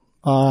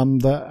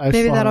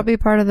Maybe that'll be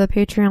part of the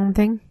Patreon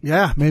thing.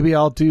 Yeah, maybe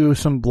I'll do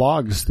some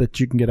blogs that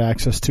you can get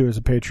access to as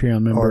a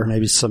Patreon member. Or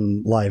maybe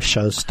some live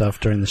show stuff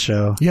during the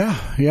show.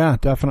 Yeah,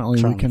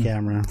 definitely. We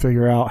can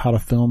figure out how to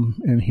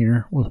film in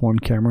here with one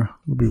camera.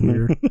 It'll be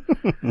weird.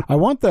 I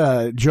want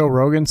the Joe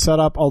Rogan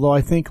setup, although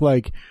I think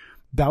like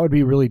that would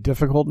be really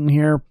difficult in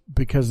here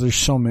because there's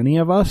so many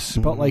of us.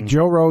 But like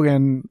Joe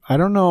Rogan, I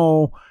don't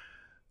know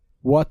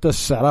what the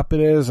setup it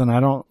is, and I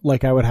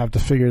would have to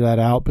figure that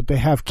out, but they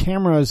have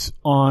cameras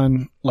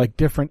on like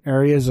different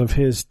areas of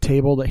his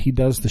table that he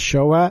does the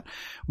show at,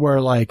 where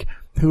like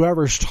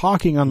whoever's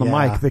talking on the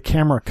mic, the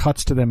camera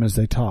cuts to them as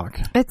they talk.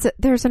 It's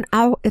an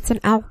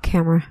owl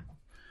camera.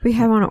 We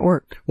have one at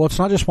work. Well, it's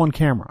not just one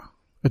camera.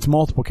 It's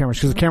multiple cameras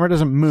because the camera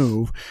doesn't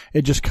move.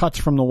 It just cuts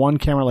from the one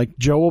camera. Like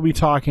Joe will be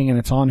talking and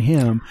it's on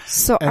him.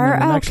 So our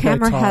owl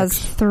camera has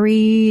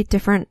 3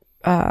 different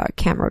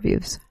camera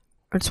views.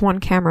 It's one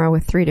camera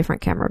with 3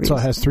 different camera views. So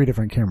it has 3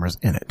 different cameras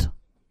in it.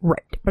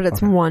 Right. But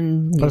it's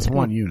one unit. But it's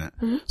one unit.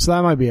 Mm-hmm. So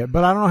that might be it.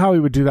 But I don't know how we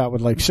would do that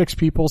with like 6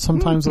 people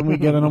sometimes when we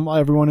get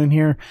everyone in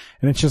here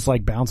and it's just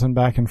like bouncing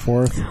back and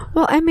forth.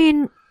 Well, I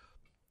mean,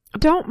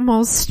 don't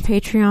most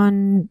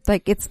Patreon,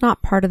 like it's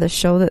not part of the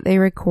show that they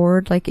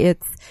record. Like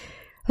it's,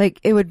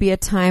 like it would be a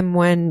time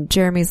when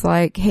Jeremy's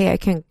like, hey, I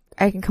can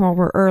come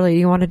over early.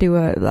 You want to do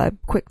a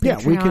quick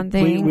Patreon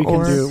thing?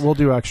 We'll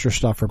do extra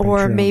stuff for Patreon.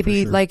 Or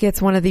maybe like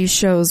it's one of these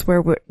shows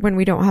where when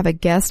we don't have a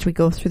guest, we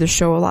go through the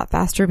show a lot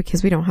faster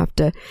because we don't have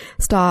to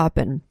stop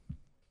and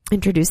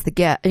introduce the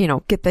get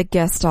the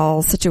guest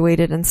all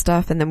situated and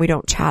stuff. And then we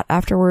don't chat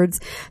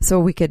afterwards. So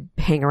we could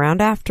hang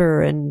around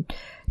after and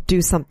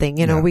do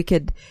something, we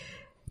could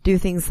do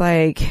things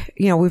like,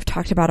 we've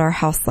talked about our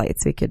house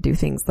lights. We could do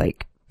things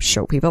like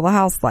show people the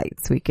house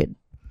lights. We could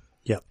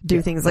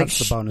do things like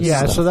the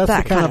bonus so that's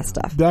that the kind of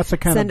stuff. That's the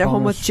kind Send of it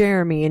home with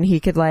Jeremy, and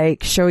he could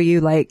like show you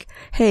like,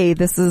 hey,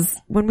 this is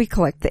when we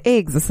collect the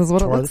eggs. This is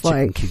what it looks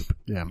like.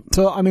 Yeah.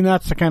 So I mean,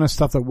 that's the kind of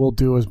stuff that we'll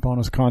do as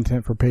bonus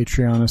content for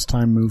Patreon as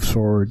time moves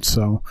forward.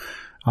 So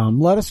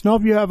let us know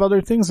if you have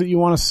other things that you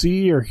want to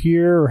see or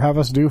hear or have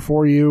us do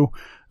for you.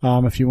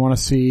 If you want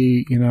to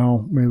see,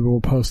 maybe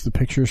we'll post the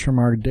pictures from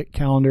our dick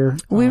calendar.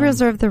 We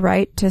reserve the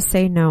right to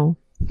say no.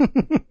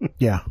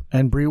 Yeah,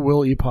 and Bree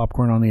will eat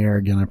popcorn on the air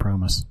again. I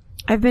promise.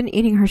 I've been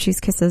eating Hershey's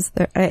Kisses.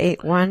 I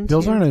ate 1,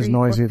 Those 2, aren't 3, as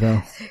noisy 4, though.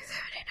 5, 6, 7, 8,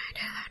 9,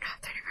 10, 11,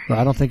 12, 13, 14.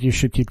 I don't think you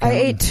should keep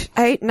counting.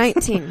 I ate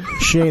 19.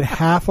 She ate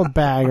half a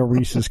bag of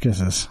Reese's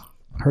Kisses.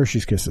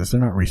 Hershey's Kisses. They're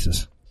not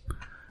Reese's.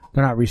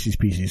 They're not Reese's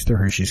Pieces. They're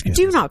Hershey's Kisses.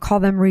 Do not call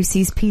them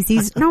Reese's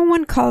Pieces. No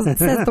one says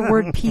the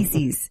word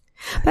Pieces.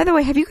 By the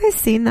way, have you guys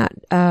seen that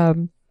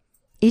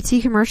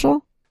E.T.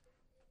 commercial?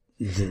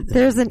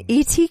 There's an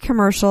E.T.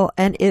 commercial,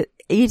 and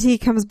E.T.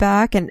 comes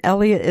back, and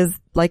Elliot is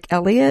like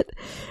Elliot,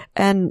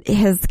 and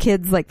his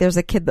kids, like there's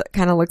a kid that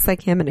kind of looks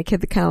like him and a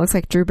kid that kind of looks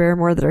like Drew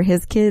Barrymore that are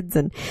his kids,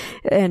 and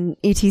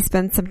E.T.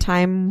 spends some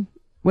time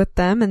with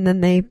them, and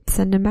then they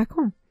send him back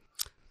home.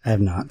 I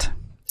have not.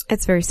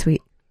 It's very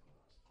sweet.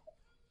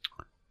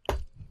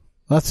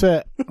 That's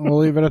it. We'll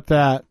leave it at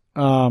that.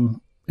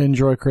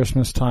 Enjoy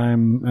Christmas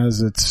time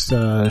as it's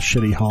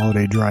shitty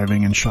holiday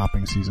driving and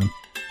shopping season.